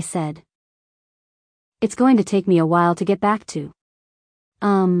minute," I said. "It's going to take me a while to get back to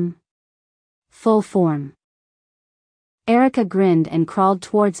full form." Erica grinned and crawled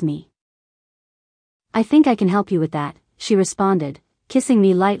towards me. "I think I can help you with that," she responded, kissing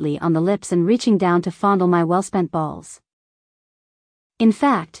me lightly on the lips and reaching down to fondle my well-spent balls. "In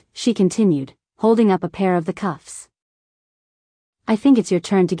fact," she continued, holding up a pair of the cuffs, "I think it's your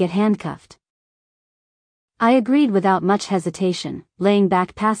turn to get handcuffed." I agreed without much hesitation, laying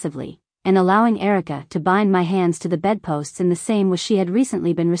back passively, and allowing Erica to bind my hands to the bedposts in the same way she had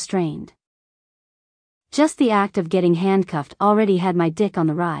recently been restrained. Just the act of getting handcuffed already had my dick on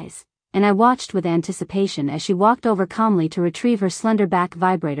the rise, and I watched with anticipation as she walked over calmly to retrieve her slender back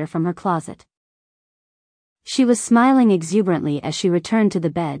vibrator from her closet. She was smiling exuberantly as she returned to the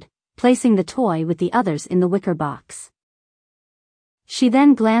bed, placing the toy with the others in the wicker box. She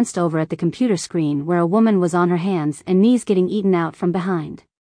then glanced over at the computer screen where a woman was on her hands and knees getting eaten out from behind.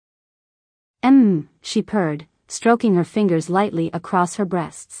 She purred, stroking her fingers lightly across her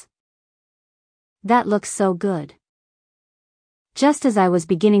breasts. "That looks so good." Just as I was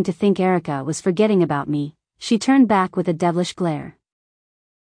beginning to think Erica was forgetting about me, she turned back with a devilish glare.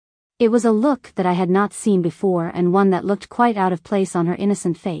 It was a look that I had not seen before and one that looked quite out of place on her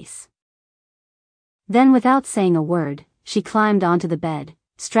innocent face. Then without saying a word, she climbed onto the bed,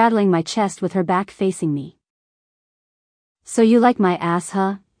 straddling my chest with her back facing me. "So you like my ass,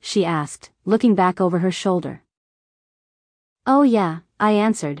 huh?" she asked, looking back over her shoulder. "Oh yeah," I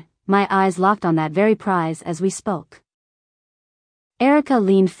answered, my eyes locked on that very prize as we spoke. Erica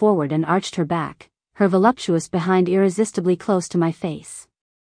leaned forward and arched her back, her voluptuous behind irresistibly close to my face.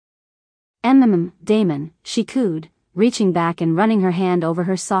 Damon," she cooed, reaching back and running her hand over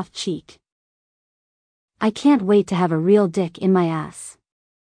her soft cheek. "I can't wait to have a real dick in my ass.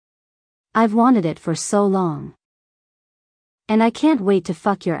 I've wanted it for so long." "And I can't wait to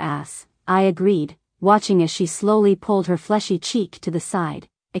fuck your ass," I agreed, watching as she slowly pulled her fleshy cheek to the side,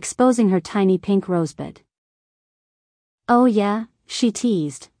 exposing her tiny pink rosebud. "Oh yeah," she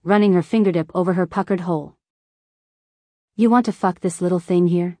teased, running her fingertip over her puckered hole. "You want to fuck this little thing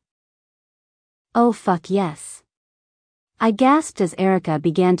here?" "Oh fuck yes." I gasped as Erica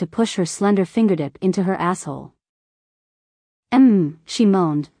began to push her slender fingertip into her asshole. She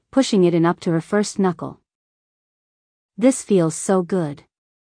moaned, pushing it in up to her first knuckle. "This feels so good."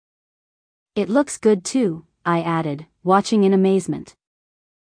 "It looks good too," I added, watching in amazement.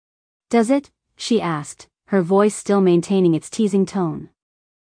 "Does it?" she asked, her voice still maintaining its teasing tone.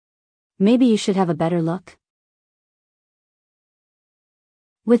 "Maybe you should have a better look."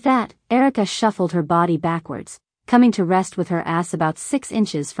 With that, Erica shuffled her body backwards, coming to rest with her ass about 6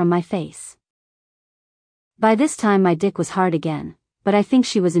 inches from my face. By this time my dick was hard again, but I think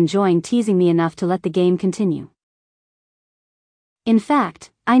she was enjoying teasing me enough to let the game continue. In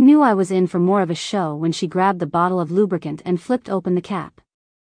fact, I knew I was in for more of a show when she grabbed the bottle of lubricant and flipped open the cap.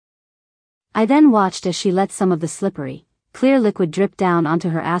 I then watched as she let some of the slippery, clear liquid drip down onto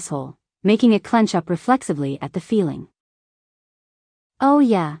her asshole, making it clench up reflexively at the feeling. "Oh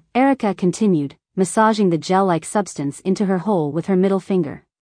yeah," Erica continued, massaging the gel-like substance into her hole with her middle finger.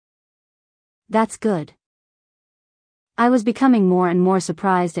 "That's good." I was becoming more and more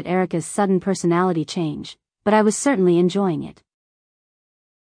surprised at Erica's sudden personality change, but I was certainly enjoying it.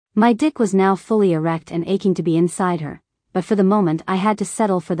 My dick was now fully erect and aching to be inside her, but for the moment I had to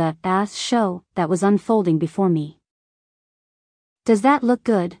settle for the ass show that was unfolding before me. "Does that look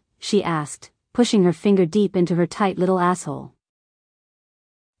good?" she asked, pushing her finger deep into her tight little asshole.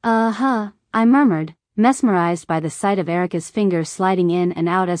 "Uh-huh," I murmured, mesmerized by the sight of Erica's finger sliding in and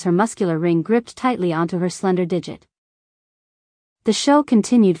out as her muscular ring gripped tightly onto her slender digit. The show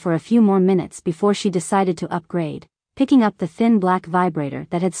continued for a few more minutes before she decided to upgrade, picking up the thin black vibrator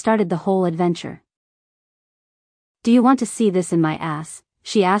that had started the whole adventure. "Do you want to see this in my ass?"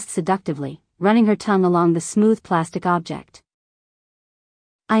 she asked seductively, running her tongue along the smooth plastic object.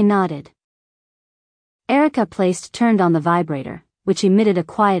 I nodded. Erica turned on the vibrator, which emitted a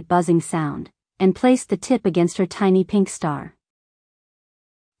quiet buzzing sound, and placed the tip against her tiny pink star.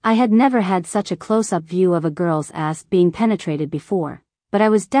 I had never had such a close-up view of a girl's ass being penetrated before, but I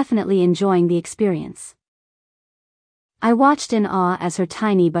was definitely enjoying the experience. I watched in awe as her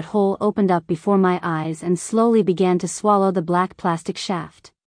tiny butthole opened up before my eyes and slowly began to swallow the black plastic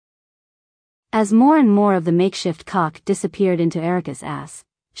shaft. As more and more of the makeshift cock disappeared into Erica's ass,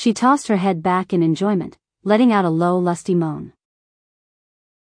 she tossed her head back in enjoyment, letting out a low, lusty moan.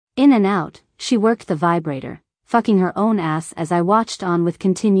 In and out, she worked the vibrator, fucking her own ass as I watched on with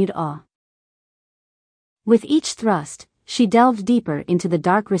continued awe. With each thrust, she delved deeper into the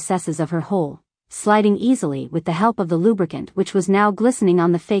dark recesses of her hole, sliding easily with the help of the lubricant which was now glistening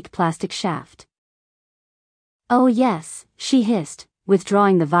on the fake plastic shaft. "Oh yes," she hissed,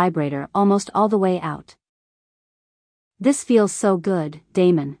 withdrawing the vibrator almost all the way out. "This feels so good,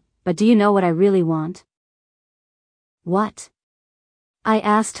 Damon, but do you know what I really want?" "What?" I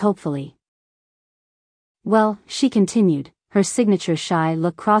asked hopefully. "Well," she continued, her signature shy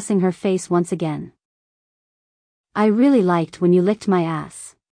look crossing her face once again. "I really liked when you licked my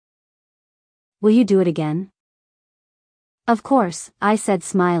ass. Will you do it again?" "Of course," I said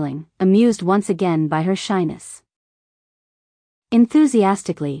smiling, amused once again by her shyness.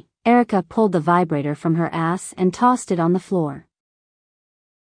 Enthusiastically, Erica pulled the vibrator from her ass and tossed it on the floor.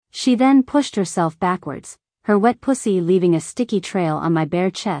 She then pushed herself backwards, her wet pussy leaving a sticky trail on my bare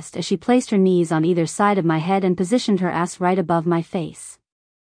chest as she placed her knees on either side of my head and positioned her ass right above my face.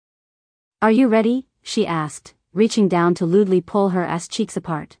 "Are you ready?" she asked, reaching down to lewdly pull her ass cheeks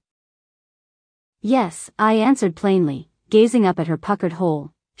apart. "Yes," I answered plainly, gazing up at her puckered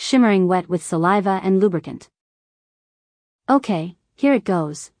hole, shimmering wet with saliva and lubricant. "Okay, here it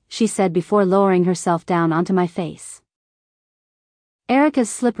goes," she said before lowering herself down onto my face. Erica's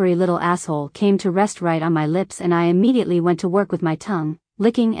slippery little asshole came to rest right on my lips and I immediately went to work with my tongue,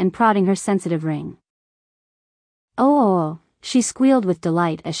 licking and prodding her sensitive ring. "Oh," she squealed with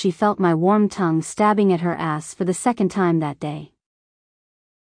delight as she felt my warm tongue stabbing at her ass for the second time that day.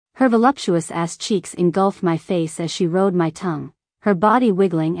 Her voluptuous ass cheeks engulfed my face as she rode my tongue, her body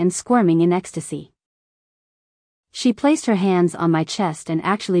wiggling and squirming in ecstasy. She placed her hands on my chest and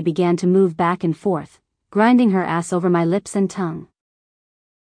actually began to move back and forth, grinding her ass over my lips and tongue.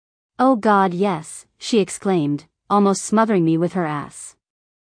 "Oh God, yes," she exclaimed, almost smothering me with her ass.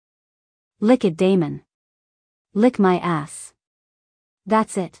 "Lick it, Damon. Lick my ass.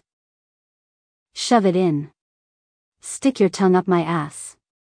 That's it. Shove it in. Stick your tongue up my ass."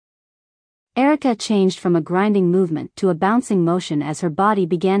 Erica changed from a grinding movement to a bouncing motion as her body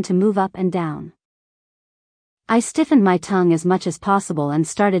began to move up and down. I stiffened my tongue as much as possible and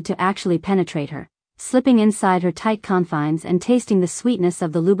started to actually penetrate her, slipping inside her tight confines and tasting the sweetness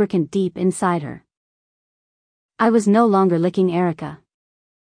of the lubricant deep inside her. I was no longer licking Erica.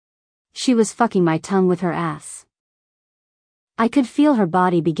 She was fucking my tongue with her ass. I could feel her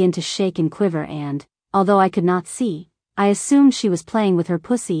body begin to shake and quiver and, although I could not see, I assumed she was playing with her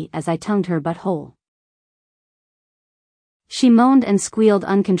pussy as I tongued her butthole. She moaned and squealed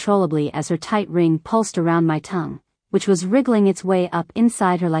uncontrollably as her tight ring pulsed around my tongue, which was wriggling its way up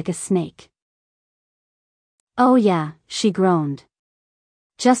inside her like a snake. "Oh yeah," she groaned.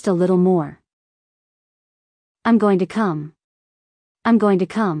 "Just a little more. I'm going to come. I'm going to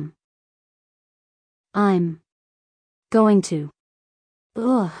come. I'm going to.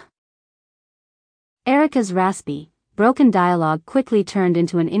 Ugh." Erica's raspy, broken dialogue quickly turned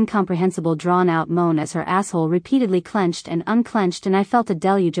into an incomprehensible drawn-out moan as her asshole repeatedly clenched and unclenched and I felt a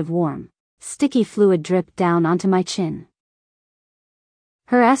deluge of warm, sticky fluid drip down onto my chin.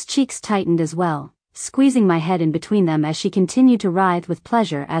 Her ass cheeks tightened as well, squeezing my head in between them as she continued to writhe with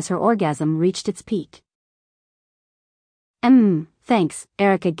pleasure as her orgasm reached its peak. Thanks,"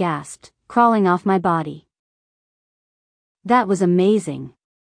 Erica gasped, crawling off my body. "That was amazing."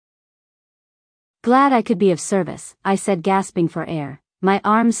 "Glad I could be of service," I said gasping for air, my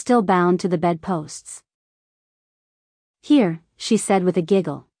arms still bound to the bedposts. "Here," she said with a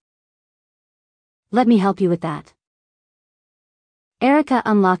giggle. "Let me help you with that." Erica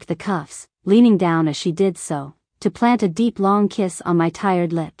unlocked the cuffs, leaning down as she did so, to plant a deep long kiss on my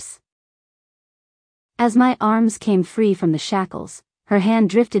tired lips. As my arms came free from the shackles, her hand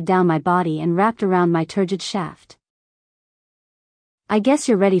drifted down my body and wrapped around my turgid shaft. "I guess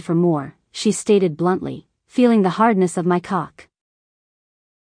you're ready for more," she stated bluntly, feeling the hardness of my cock.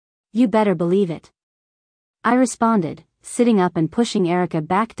 You better believe it. I responded, sitting up and pushing Erica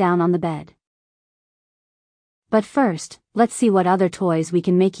back down on the bed. But first, let's see what other toys we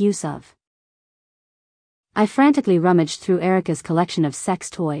can make use of. I frantically rummaged through Erica's collection of sex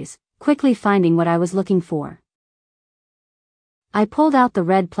toys, quickly finding what I was looking for. I pulled out the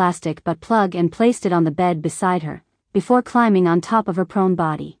red plastic butt plug and placed it on the bed beside her, before climbing on top of her prone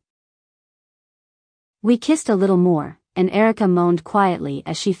body. We kissed a little more, and Erica moaned quietly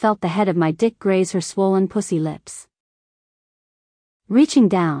as she felt the head of my dick graze her swollen pussy lips. Reaching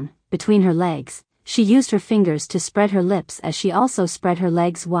down, between her legs, she used her fingers to spread her lips as she also spread her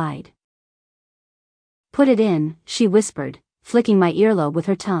legs wide. Put it in, she whispered, flicking my earlobe with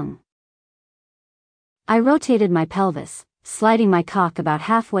her tongue. I rotated my pelvis, sliding my cock about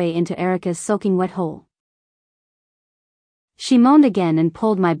halfway into Erica's soaking wet hole. She moaned again and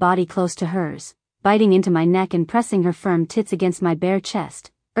pulled my body close to hers, biting into my neck and pressing her firm tits against my bare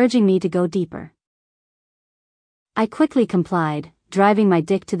chest, urging me to go deeper. I quickly complied, driving my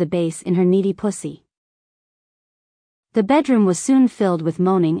dick to the base in her needy pussy. The bedroom was soon filled with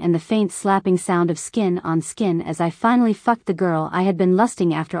moaning and the faint slapping sound of skin on skin as I finally fucked the girl I had been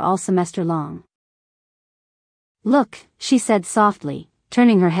lusting after all semester long. Look, she said softly,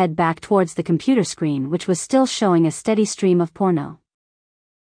 turning her head back towards the computer screen which was still showing a steady stream of porno.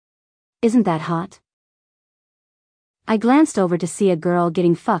 Isn't that hot? I glanced over to see a girl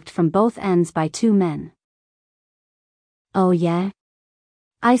getting fucked from both ends by two men. Oh yeah?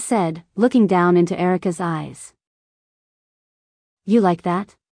 I said, looking down into Erica's eyes. You like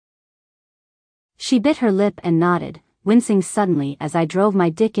that? She bit her lip and nodded, wincing suddenly as I drove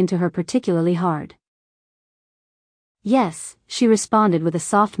my dick into her particularly hard. Yes, she responded with a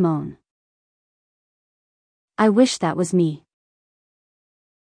soft moan. I wish that was me.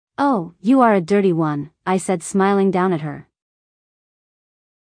 Oh, you are a dirty one, I said, smiling down at her.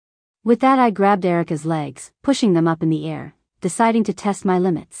 With that I grabbed Erica's legs, pushing them up in the air, deciding to test my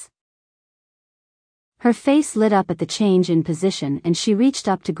limits. Her face lit up at the change in position and she reached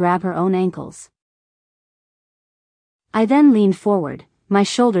up to grab her own ankles. I then leaned forward, my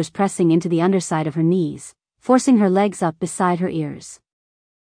shoulders pressing into the underside of her knees, forcing her legs up beside her ears.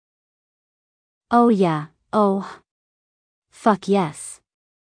 Oh yeah, oh. Fuck yes.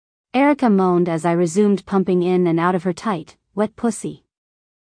 Erica moaned as I resumed pumping in and out of her tight, wet pussy.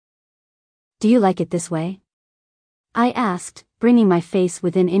 Do you like it this way? I asked, bringing my face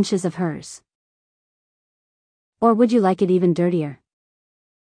within inches of hers. Or would you like it even dirtier?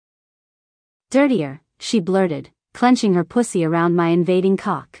 Dirtier, she blurted, clenching her pussy around my invading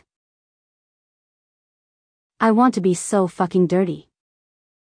cock. I want to be so fucking dirty.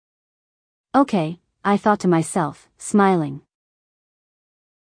 Okay, I thought to myself, smiling.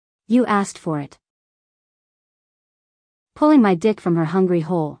 You asked for it. Pulling my dick from her hungry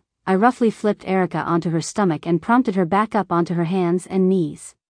hole, I roughly flipped Erica onto her stomach and prompted her back up onto her hands and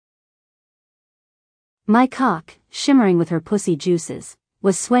knees. My cock, shimmering with her pussy juices,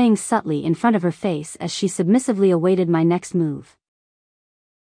 was swaying subtly in front of her face as she submissively awaited my next move.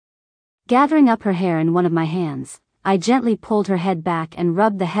 Gathering up her hair in one of my hands, I gently pulled her head back and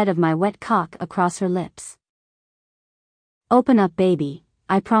rubbed the head of my wet cock across her lips. Open up, baby,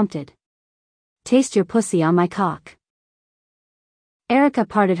 I prompted. Taste your pussy on my cock. Erica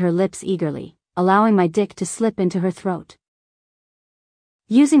parted her lips eagerly, allowing my dick to slip into her throat.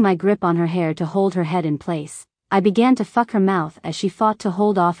 Using my grip on her hair to hold her head in place, I began to fuck her mouth as she fought to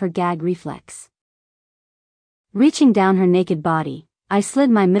hold off her gag reflex. Reaching down her naked body, I slid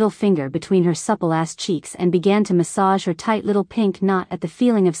my middle finger between her supple-ass cheeks and began to massage her tight little pink knot at the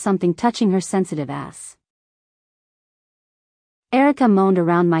feeling of something touching her sensitive ass. Erica moaned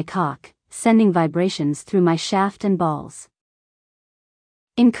around my cock, sending vibrations through my shaft and balls.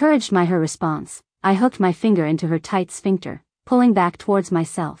 Encouraged by her response, I hooked my finger into her tight sphincter, pulling back towards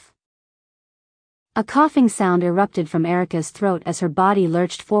myself. A coughing sound erupted from Erica's throat as her body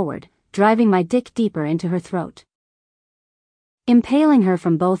lurched forward, driving my dick deeper into her throat. Impaling her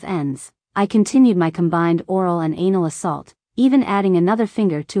from both ends, I continued my combined oral and anal assault, even adding another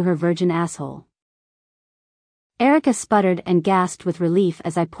finger to her virgin asshole. Erica sputtered and gasped with relief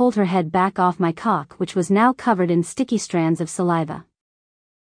as I pulled her head back off my cock, which was now covered in sticky strands of saliva.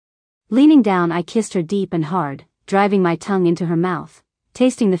 Leaning down, I kissed her deep and hard, driving my tongue into her mouth,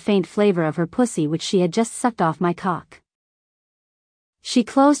 tasting the faint flavor of her pussy which she had just sucked off my cock. She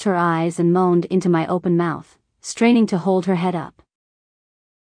closed her eyes and moaned into my open mouth, straining to hold her head up.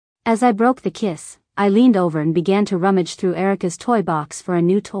 As I broke the kiss, I leaned over and began to rummage through Erica's toy box for a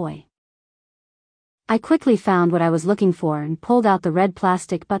new toy. I quickly found what I was looking for and pulled out the red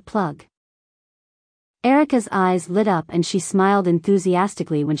plastic butt plug. Erica's eyes lit up and she smiled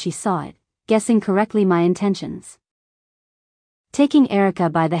enthusiastically when she saw it, guessing correctly my intentions. Taking Erica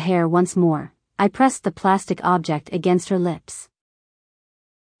by the hair once more, I pressed the plastic object against her lips.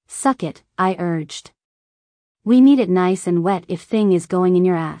 "Suck it," I urged. "We need it nice and wet if thing is going in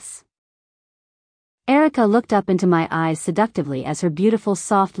your ass." Erica looked up into my eyes seductively as her beautiful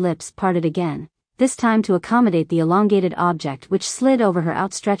soft lips parted again, this time to accommodate the elongated object which slid over her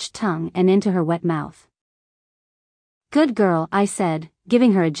outstretched tongue and into her wet mouth. "Good girl," I said,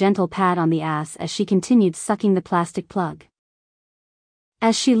 giving her a gentle pat on the ass as she continued sucking the plastic plug.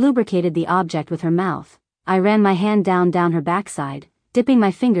 As she lubricated the object with her mouth, I ran my hand down her backside, dipping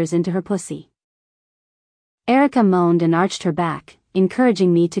my fingers into her pussy. Erica moaned and arched her back,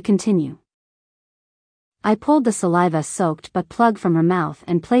 encouraging me to continue. I pulled the saliva-soaked butt plug from her mouth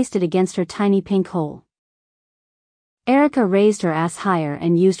and placed it against her tiny pink hole. Erica raised her ass higher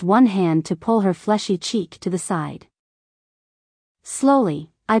and used one hand to pull her fleshy cheek to the side.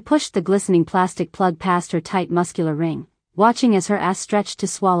 Slowly, I pushed the glistening plastic plug past her tight muscular ring, watching as her ass stretched to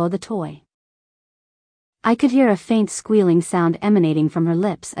swallow the toy. I could hear a faint squealing sound emanating from her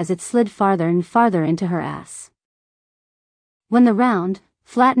lips as it slid farther and farther into her ass. When the round,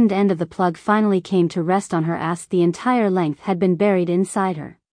 flattened end of the plug finally came to rest on her ass, the entire length had been buried inside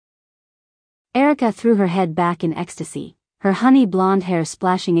her. Erica threw her head back in ecstasy, her honey blonde hair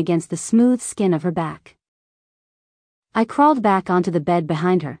splashing against the smooth skin of her back. I crawled back onto the bed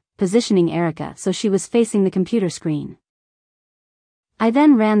behind her, positioning Erica so she was facing the computer screen. I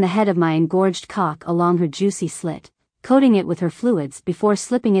then ran the head of my engorged cock along her juicy slit, coating it with her fluids before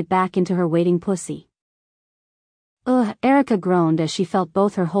slipping it back into her waiting pussy. "Ugh," Erica groaned as she felt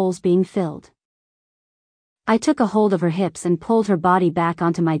both her holes being filled. I took a hold of her hips and pulled her body back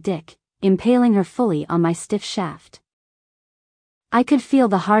onto my dick, impaling her fully on my stiff shaft. I could feel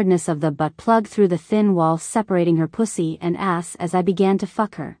the hardness of the butt plug through the thin wall separating her pussy and ass as I began to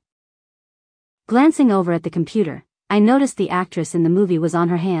fuck her. Glancing over at the computer, I noticed the actress in the movie was on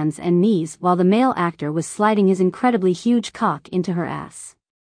her hands and knees while the male actor was sliding his incredibly huge cock into her ass.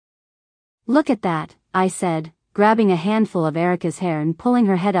 "Look at that," I said, grabbing a handful of Erica's hair and pulling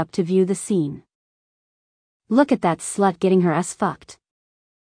her head up to view the scene. "Look at that slut getting her ass fucked.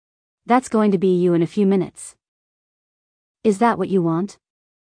 That's going to be you in a few minutes. Is that what you want?"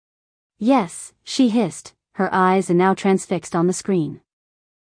 "Yes," she hissed, her eyes now transfixed on the screen.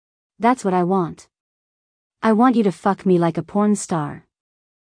 "That's what I want. I want you to fuck me like a porn star.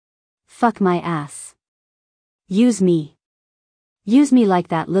 Fuck my ass. Use me. Use me like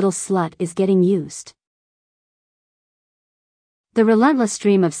that little slut is getting used." The relentless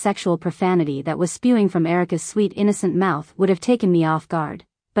stream of sexual profanity that was spewing from Erica's sweet innocent mouth would have taken me off guard,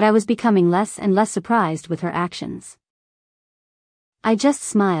 but I was becoming less and less surprised with her actions. I just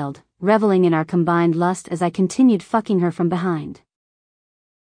smiled, reveling in our combined lust as I continued fucking her from behind.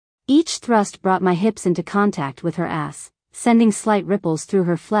 Each thrust brought my hips into contact with her ass, sending slight ripples through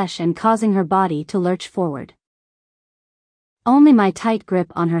her flesh and causing her body to lurch forward. Only my tight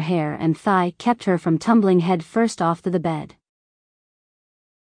grip on her hair and thigh kept her from tumbling head first off to the bed.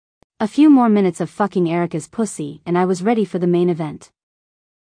 A few more minutes of fucking Erica's pussy and I was ready for the main event.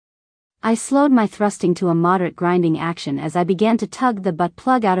 I slowed my thrusting to a moderate grinding action as I began to tug the butt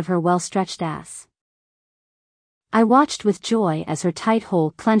plug out of her well-stretched ass. I watched with joy as her tight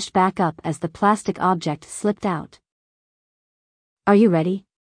hole clenched back up as the plastic object slipped out. "Are you ready?"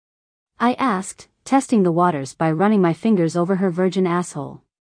 I asked, testing the waters by running my fingers over her virgin asshole.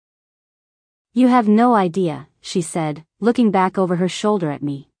 "You have no idea," she said, looking back over her shoulder at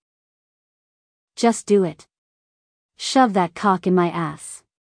me. "Just do it. Shove that cock in my ass."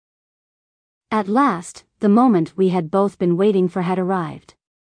 At last, the moment we had both been waiting for had arrived.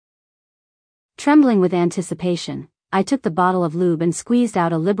 Trembling with anticipation, I took the bottle of lube and squeezed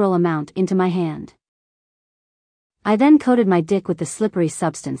out a liberal amount into my hand. I then coated my dick with the slippery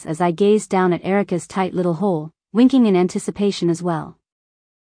substance as I gazed down at Erica's tight little hole, winking in anticipation as well.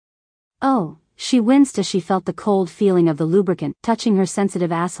 "Oh," she winced as she felt the cold feeling of the lubricant touching her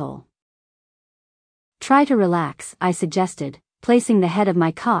sensitive asshole. "Try to relax," I suggested, placing the head of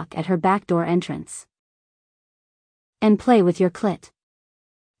my cock at her back door entrance. "And play with your clit.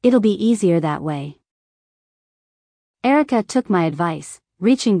 It'll be easier that way." Erica took my advice,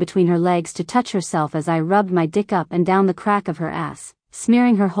 reaching between her legs to touch herself as I rubbed my dick up and down the crack of her ass,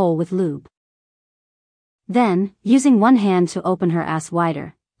 smearing her hole with lube. Then, using one hand to open her ass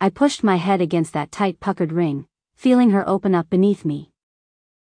wider, I pushed my head against that tight puckered ring, feeling her open up beneath me.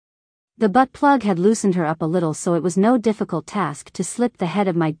 The butt plug had loosened her up a little, so it was no difficult task to slip the head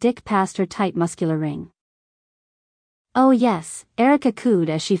of my dick past her tight muscular ring. Oh yes, Erica cooed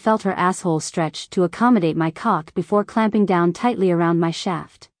as she felt her asshole stretch to accommodate my cock before clamping down tightly around my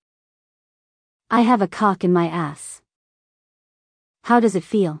shaft. I have a cock in my ass. How does it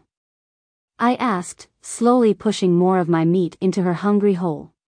feel? I asked, slowly pushing more of my meat into her hungry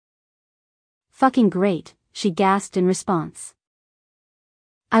hole. Fucking great, she gasped in response.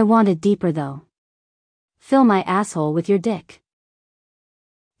 I want it deeper though. Fill my asshole with your dick.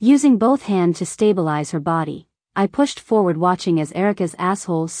 Using both hands to stabilize her body, I pushed forward watching as Erica's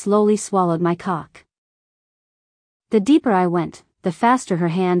asshole slowly swallowed my cock. The deeper I went, the faster her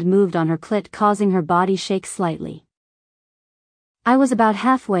hand moved on her clit, causing her body shake slightly. I was about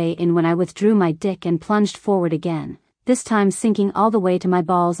halfway in when I withdrew my dick and plunged forward again, this time sinking all the way to my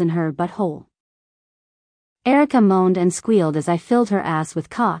balls in her butthole. Erica moaned and squealed as I filled her ass with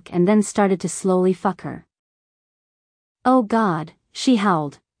cock and then started to slowly fuck her. Oh God, she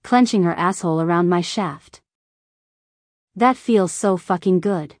howled, clenching her asshole around my shaft. That feels so fucking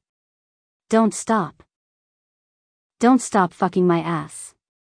good. Don't stop. Don't stop fucking my ass.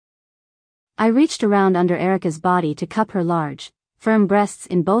 I reached around under Erica's body to cup her large, firm breasts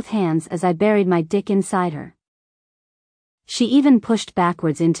in both hands as I buried my dick inside her. She even pushed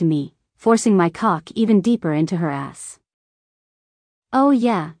backwards into me, forcing my cock even deeper into her ass. Oh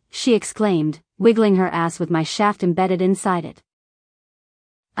yeah, she exclaimed, wiggling her ass with my shaft embedded inside it.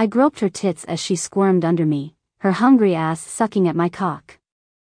 I groped her tits as she squirmed under me, her hungry ass sucking at my cock.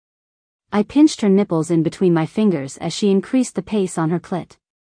 I pinched her nipples in between my fingers as she increased the pace on her clit.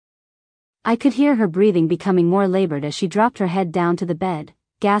 I could hear her breathing becoming more labored as she dropped her head down to the bed,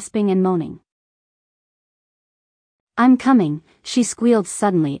 gasping and moaning. I'm coming, she squealed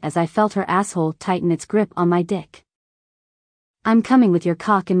suddenly as I felt her asshole tighten its grip on my dick. I'm coming with your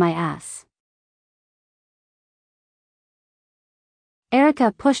cock in my ass.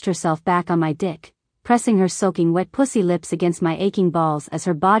 Erica pushed herself back on my dick, pressing her soaking wet pussy lips against my aching balls as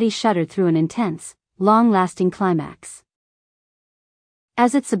her body shuddered through an intense, long-lasting climax.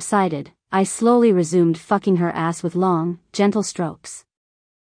 As it subsided, I slowly resumed fucking her ass with long, gentle strokes.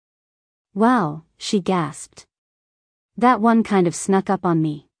 Wow, she gasped. That one kind of snuck up on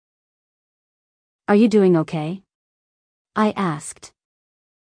me. Are you doing okay? I asked.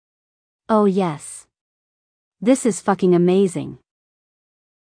 Oh yes. This is fucking amazing.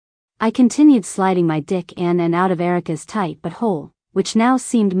 I continued sliding my dick in and out of Erica's tight butthole, which now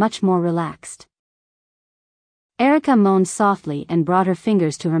seemed much more relaxed. Erica moaned softly and brought her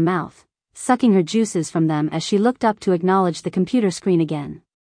fingers to her mouth, sucking her juices from them as she looked up to acknowledge the computer screen again.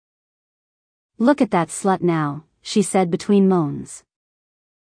 Look at that slut now, she said between moans.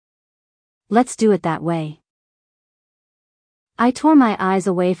 Let's do it that way. I tore my eyes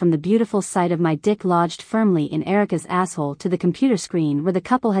away from the beautiful sight of my dick lodged firmly in Erica's asshole to the computer screen where the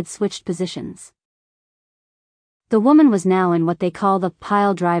couple had switched positions. The woman was now in what they call the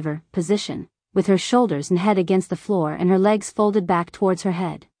pile driver position, with her shoulders and head against the floor and her legs folded back towards her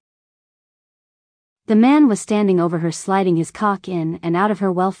head. The man was standing over her, sliding his cock in and out of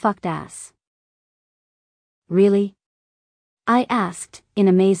her well-fucked ass. Really? I asked, in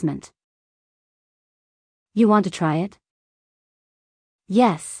amazement. You want to try it?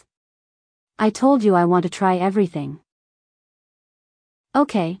 Yes. I told you I want to try everything.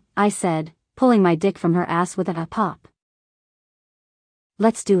 Okay, I said, pulling my dick from her ass with a pop.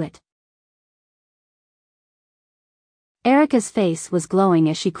 Let's do it. Erica's face was glowing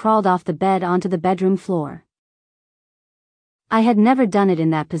as she crawled off the bed onto the bedroom floor. I had never done it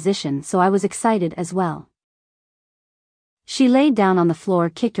in that position, so I was excited as well. She laid down on the floor,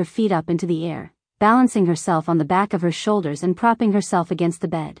 kicked her feet up into the air, balancing herself on the back of her shoulders and propping herself against the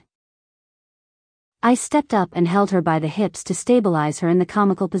bed. I stepped up and held her by the hips to stabilize her in the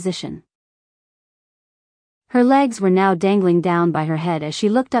comical position. Her legs were now dangling down by her head as she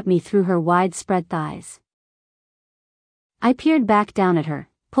looked at me through her wide-spread thighs. I peered back down at her,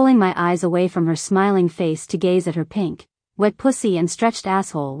 pulling my eyes away from her smiling face to gaze at her pink, wet pussy and stretched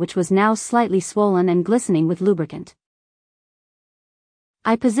asshole, which was now slightly swollen and glistening with lubricant.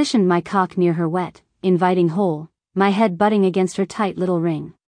 I positioned my cock near her wet, inviting hole, my head butting against her tight little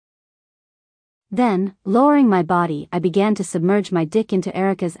ring. Then, lowering my body, I began to submerge my dick into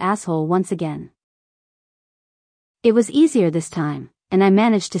Erica's asshole once again. It was easier this time, and I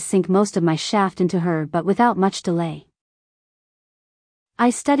managed to sink most of my shaft into her, but without much delay. I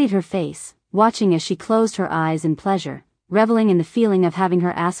studied her face, watching as she closed her eyes in pleasure, reveling in the feeling of having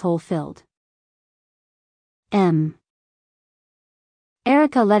her asshole filled.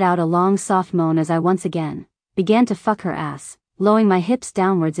 Erica let out a long soft moan as I once again began to fuck her ass, lowering my hips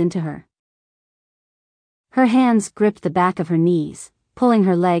downwards into her. Her hands gripped the back of her knees, pulling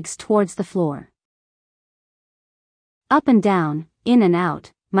her legs towards the floor. Up and down, in and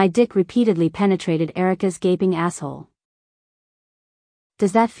out, my dick repeatedly penetrated Erica's gaping asshole.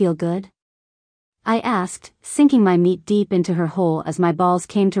 "Does that feel good?" I asked, sinking my meat deep into her hole as my balls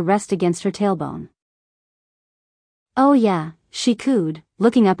came to rest against her tailbone. "Oh yeah," she cooed,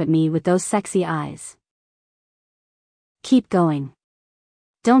 looking up at me with those sexy eyes. "Keep going.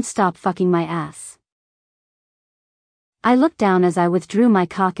 Don't stop fucking my ass." I looked down as I withdrew my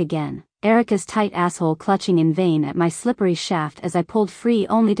cock again, Erica's tight asshole clutching in vain at my slippery shaft as I pulled free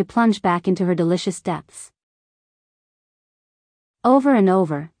only to plunge back into her delicious depths. Over and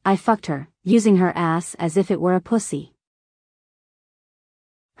over, I fucked her, using her ass as if it were a pussy.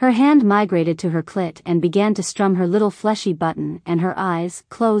 Her hand migrated to her clit and began to strum her little fleshy button, and her eyes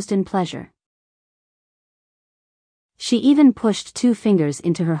closed in pleasure. She even pushed 2 fingers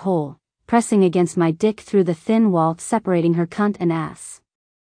into her hole, pressing against my dick through the thin wall separating her cunt and ass.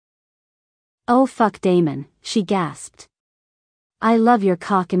 "Oh fuck Damon," she gasped. "I love your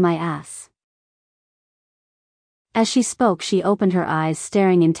cock in my ass." As she spoke, she opened her eyes,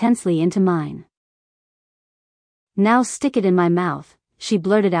 staring intensely into mine. "Now stick it in my mouth," she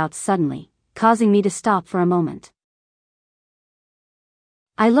blurted out suddenly, causing me to stop for a moment.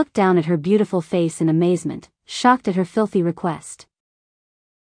 I looked down at her beautiful face in amazement, shocked at her filthy request.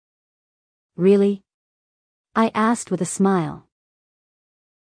 "Really?" I asked with a smile.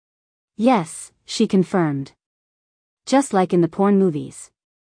 "Yes," she confirmed. "Just like in the porn movies.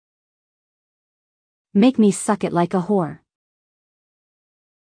 Make me suck it like a whore."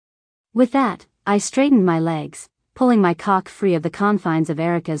 With that, I straightened my legs, pulling my cock free of the confines of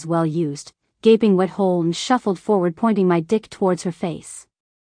Erica's well-used, gaping wet hole, and shuffled forward, pointing my dick towards her face.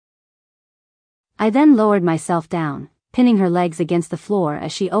 I then lowered myself down, pinning her legs against the floor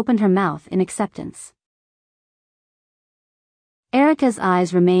as she opened her mouth in acceptance. Erica's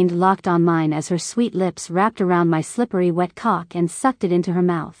eyes remained locked on mine as her sweet lips wrapped around my slippery wet cock and sucked it into her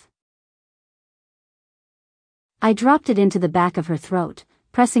mouth. I dropped it into the back of her throat,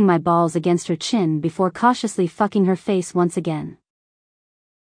 pressing my balls against her chin before cautiously fucking her face once again.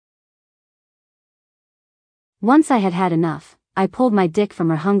 Once I had had enough, I pulled my dick from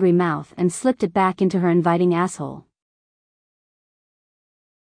her hungry mouth and slipped it back into her inviting asshole.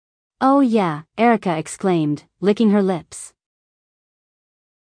 "Oh yeah," Erica exclaimed, licking her lips.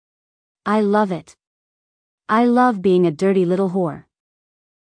 "I love it. I love being a dirty little whore.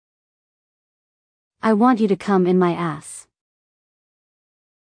 I want you to come in my ass."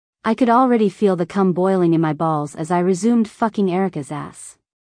 I could already feel the cum boiling in my balls as I resumed fucking Erica's ass.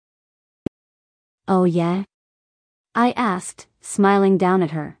 "Oh yeah?" I asked, smiling down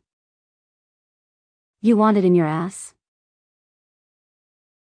at her. "You want it in your ass?"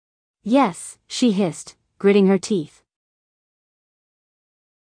 "Yes," she hissed, gritting her teeth.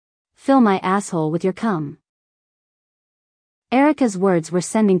 "Fill my asshole with your cum." Erica's words were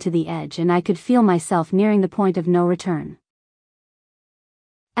sending to the edge, and I could feel myself nearing the point of no return.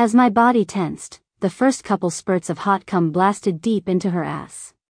 As my body tensed, the first couple spurts of hot cum blasted deep into her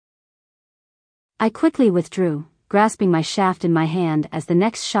ass. I quickly withdrew, grasping my shaft in my hand as the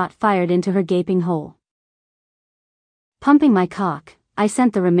next shot fired into her gaping hole. Pumping my cock, I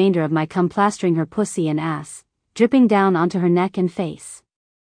sent the remainder of my cum plastering her pussy and ass, dripping down onto her neck and face.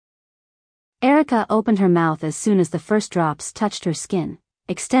 Erica opened her mouth as soon as the first drops touched her skin,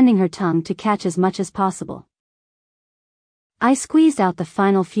 extending her tongue to catch as much as possible. I squeezed out the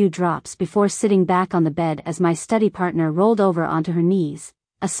final few drops before sitting back on the bed as my study partner rolled over onto her knees,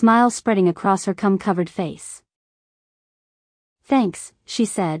 a smile spreading across her cum-covered face. "Thanks," she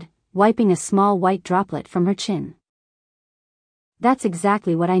said, wiping a small white droplet from her chin. "That's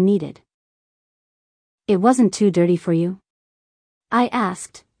exactly what I needed." "It wasn't too dirty for you?" I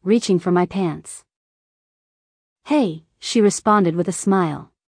asked, reaching for my pants. "Hey," she responded with a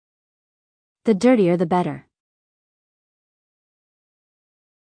smile. "The dirtier the better."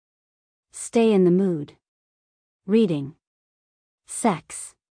 Stay in the mood. Reading.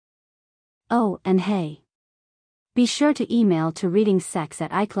 Sex. Oh, and hey. Be sure to email to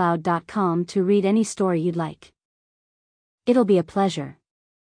readingsex@icloud.com to read any story you'd like. It'll be a pleasure.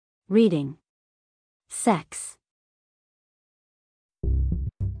 Reading. Sex.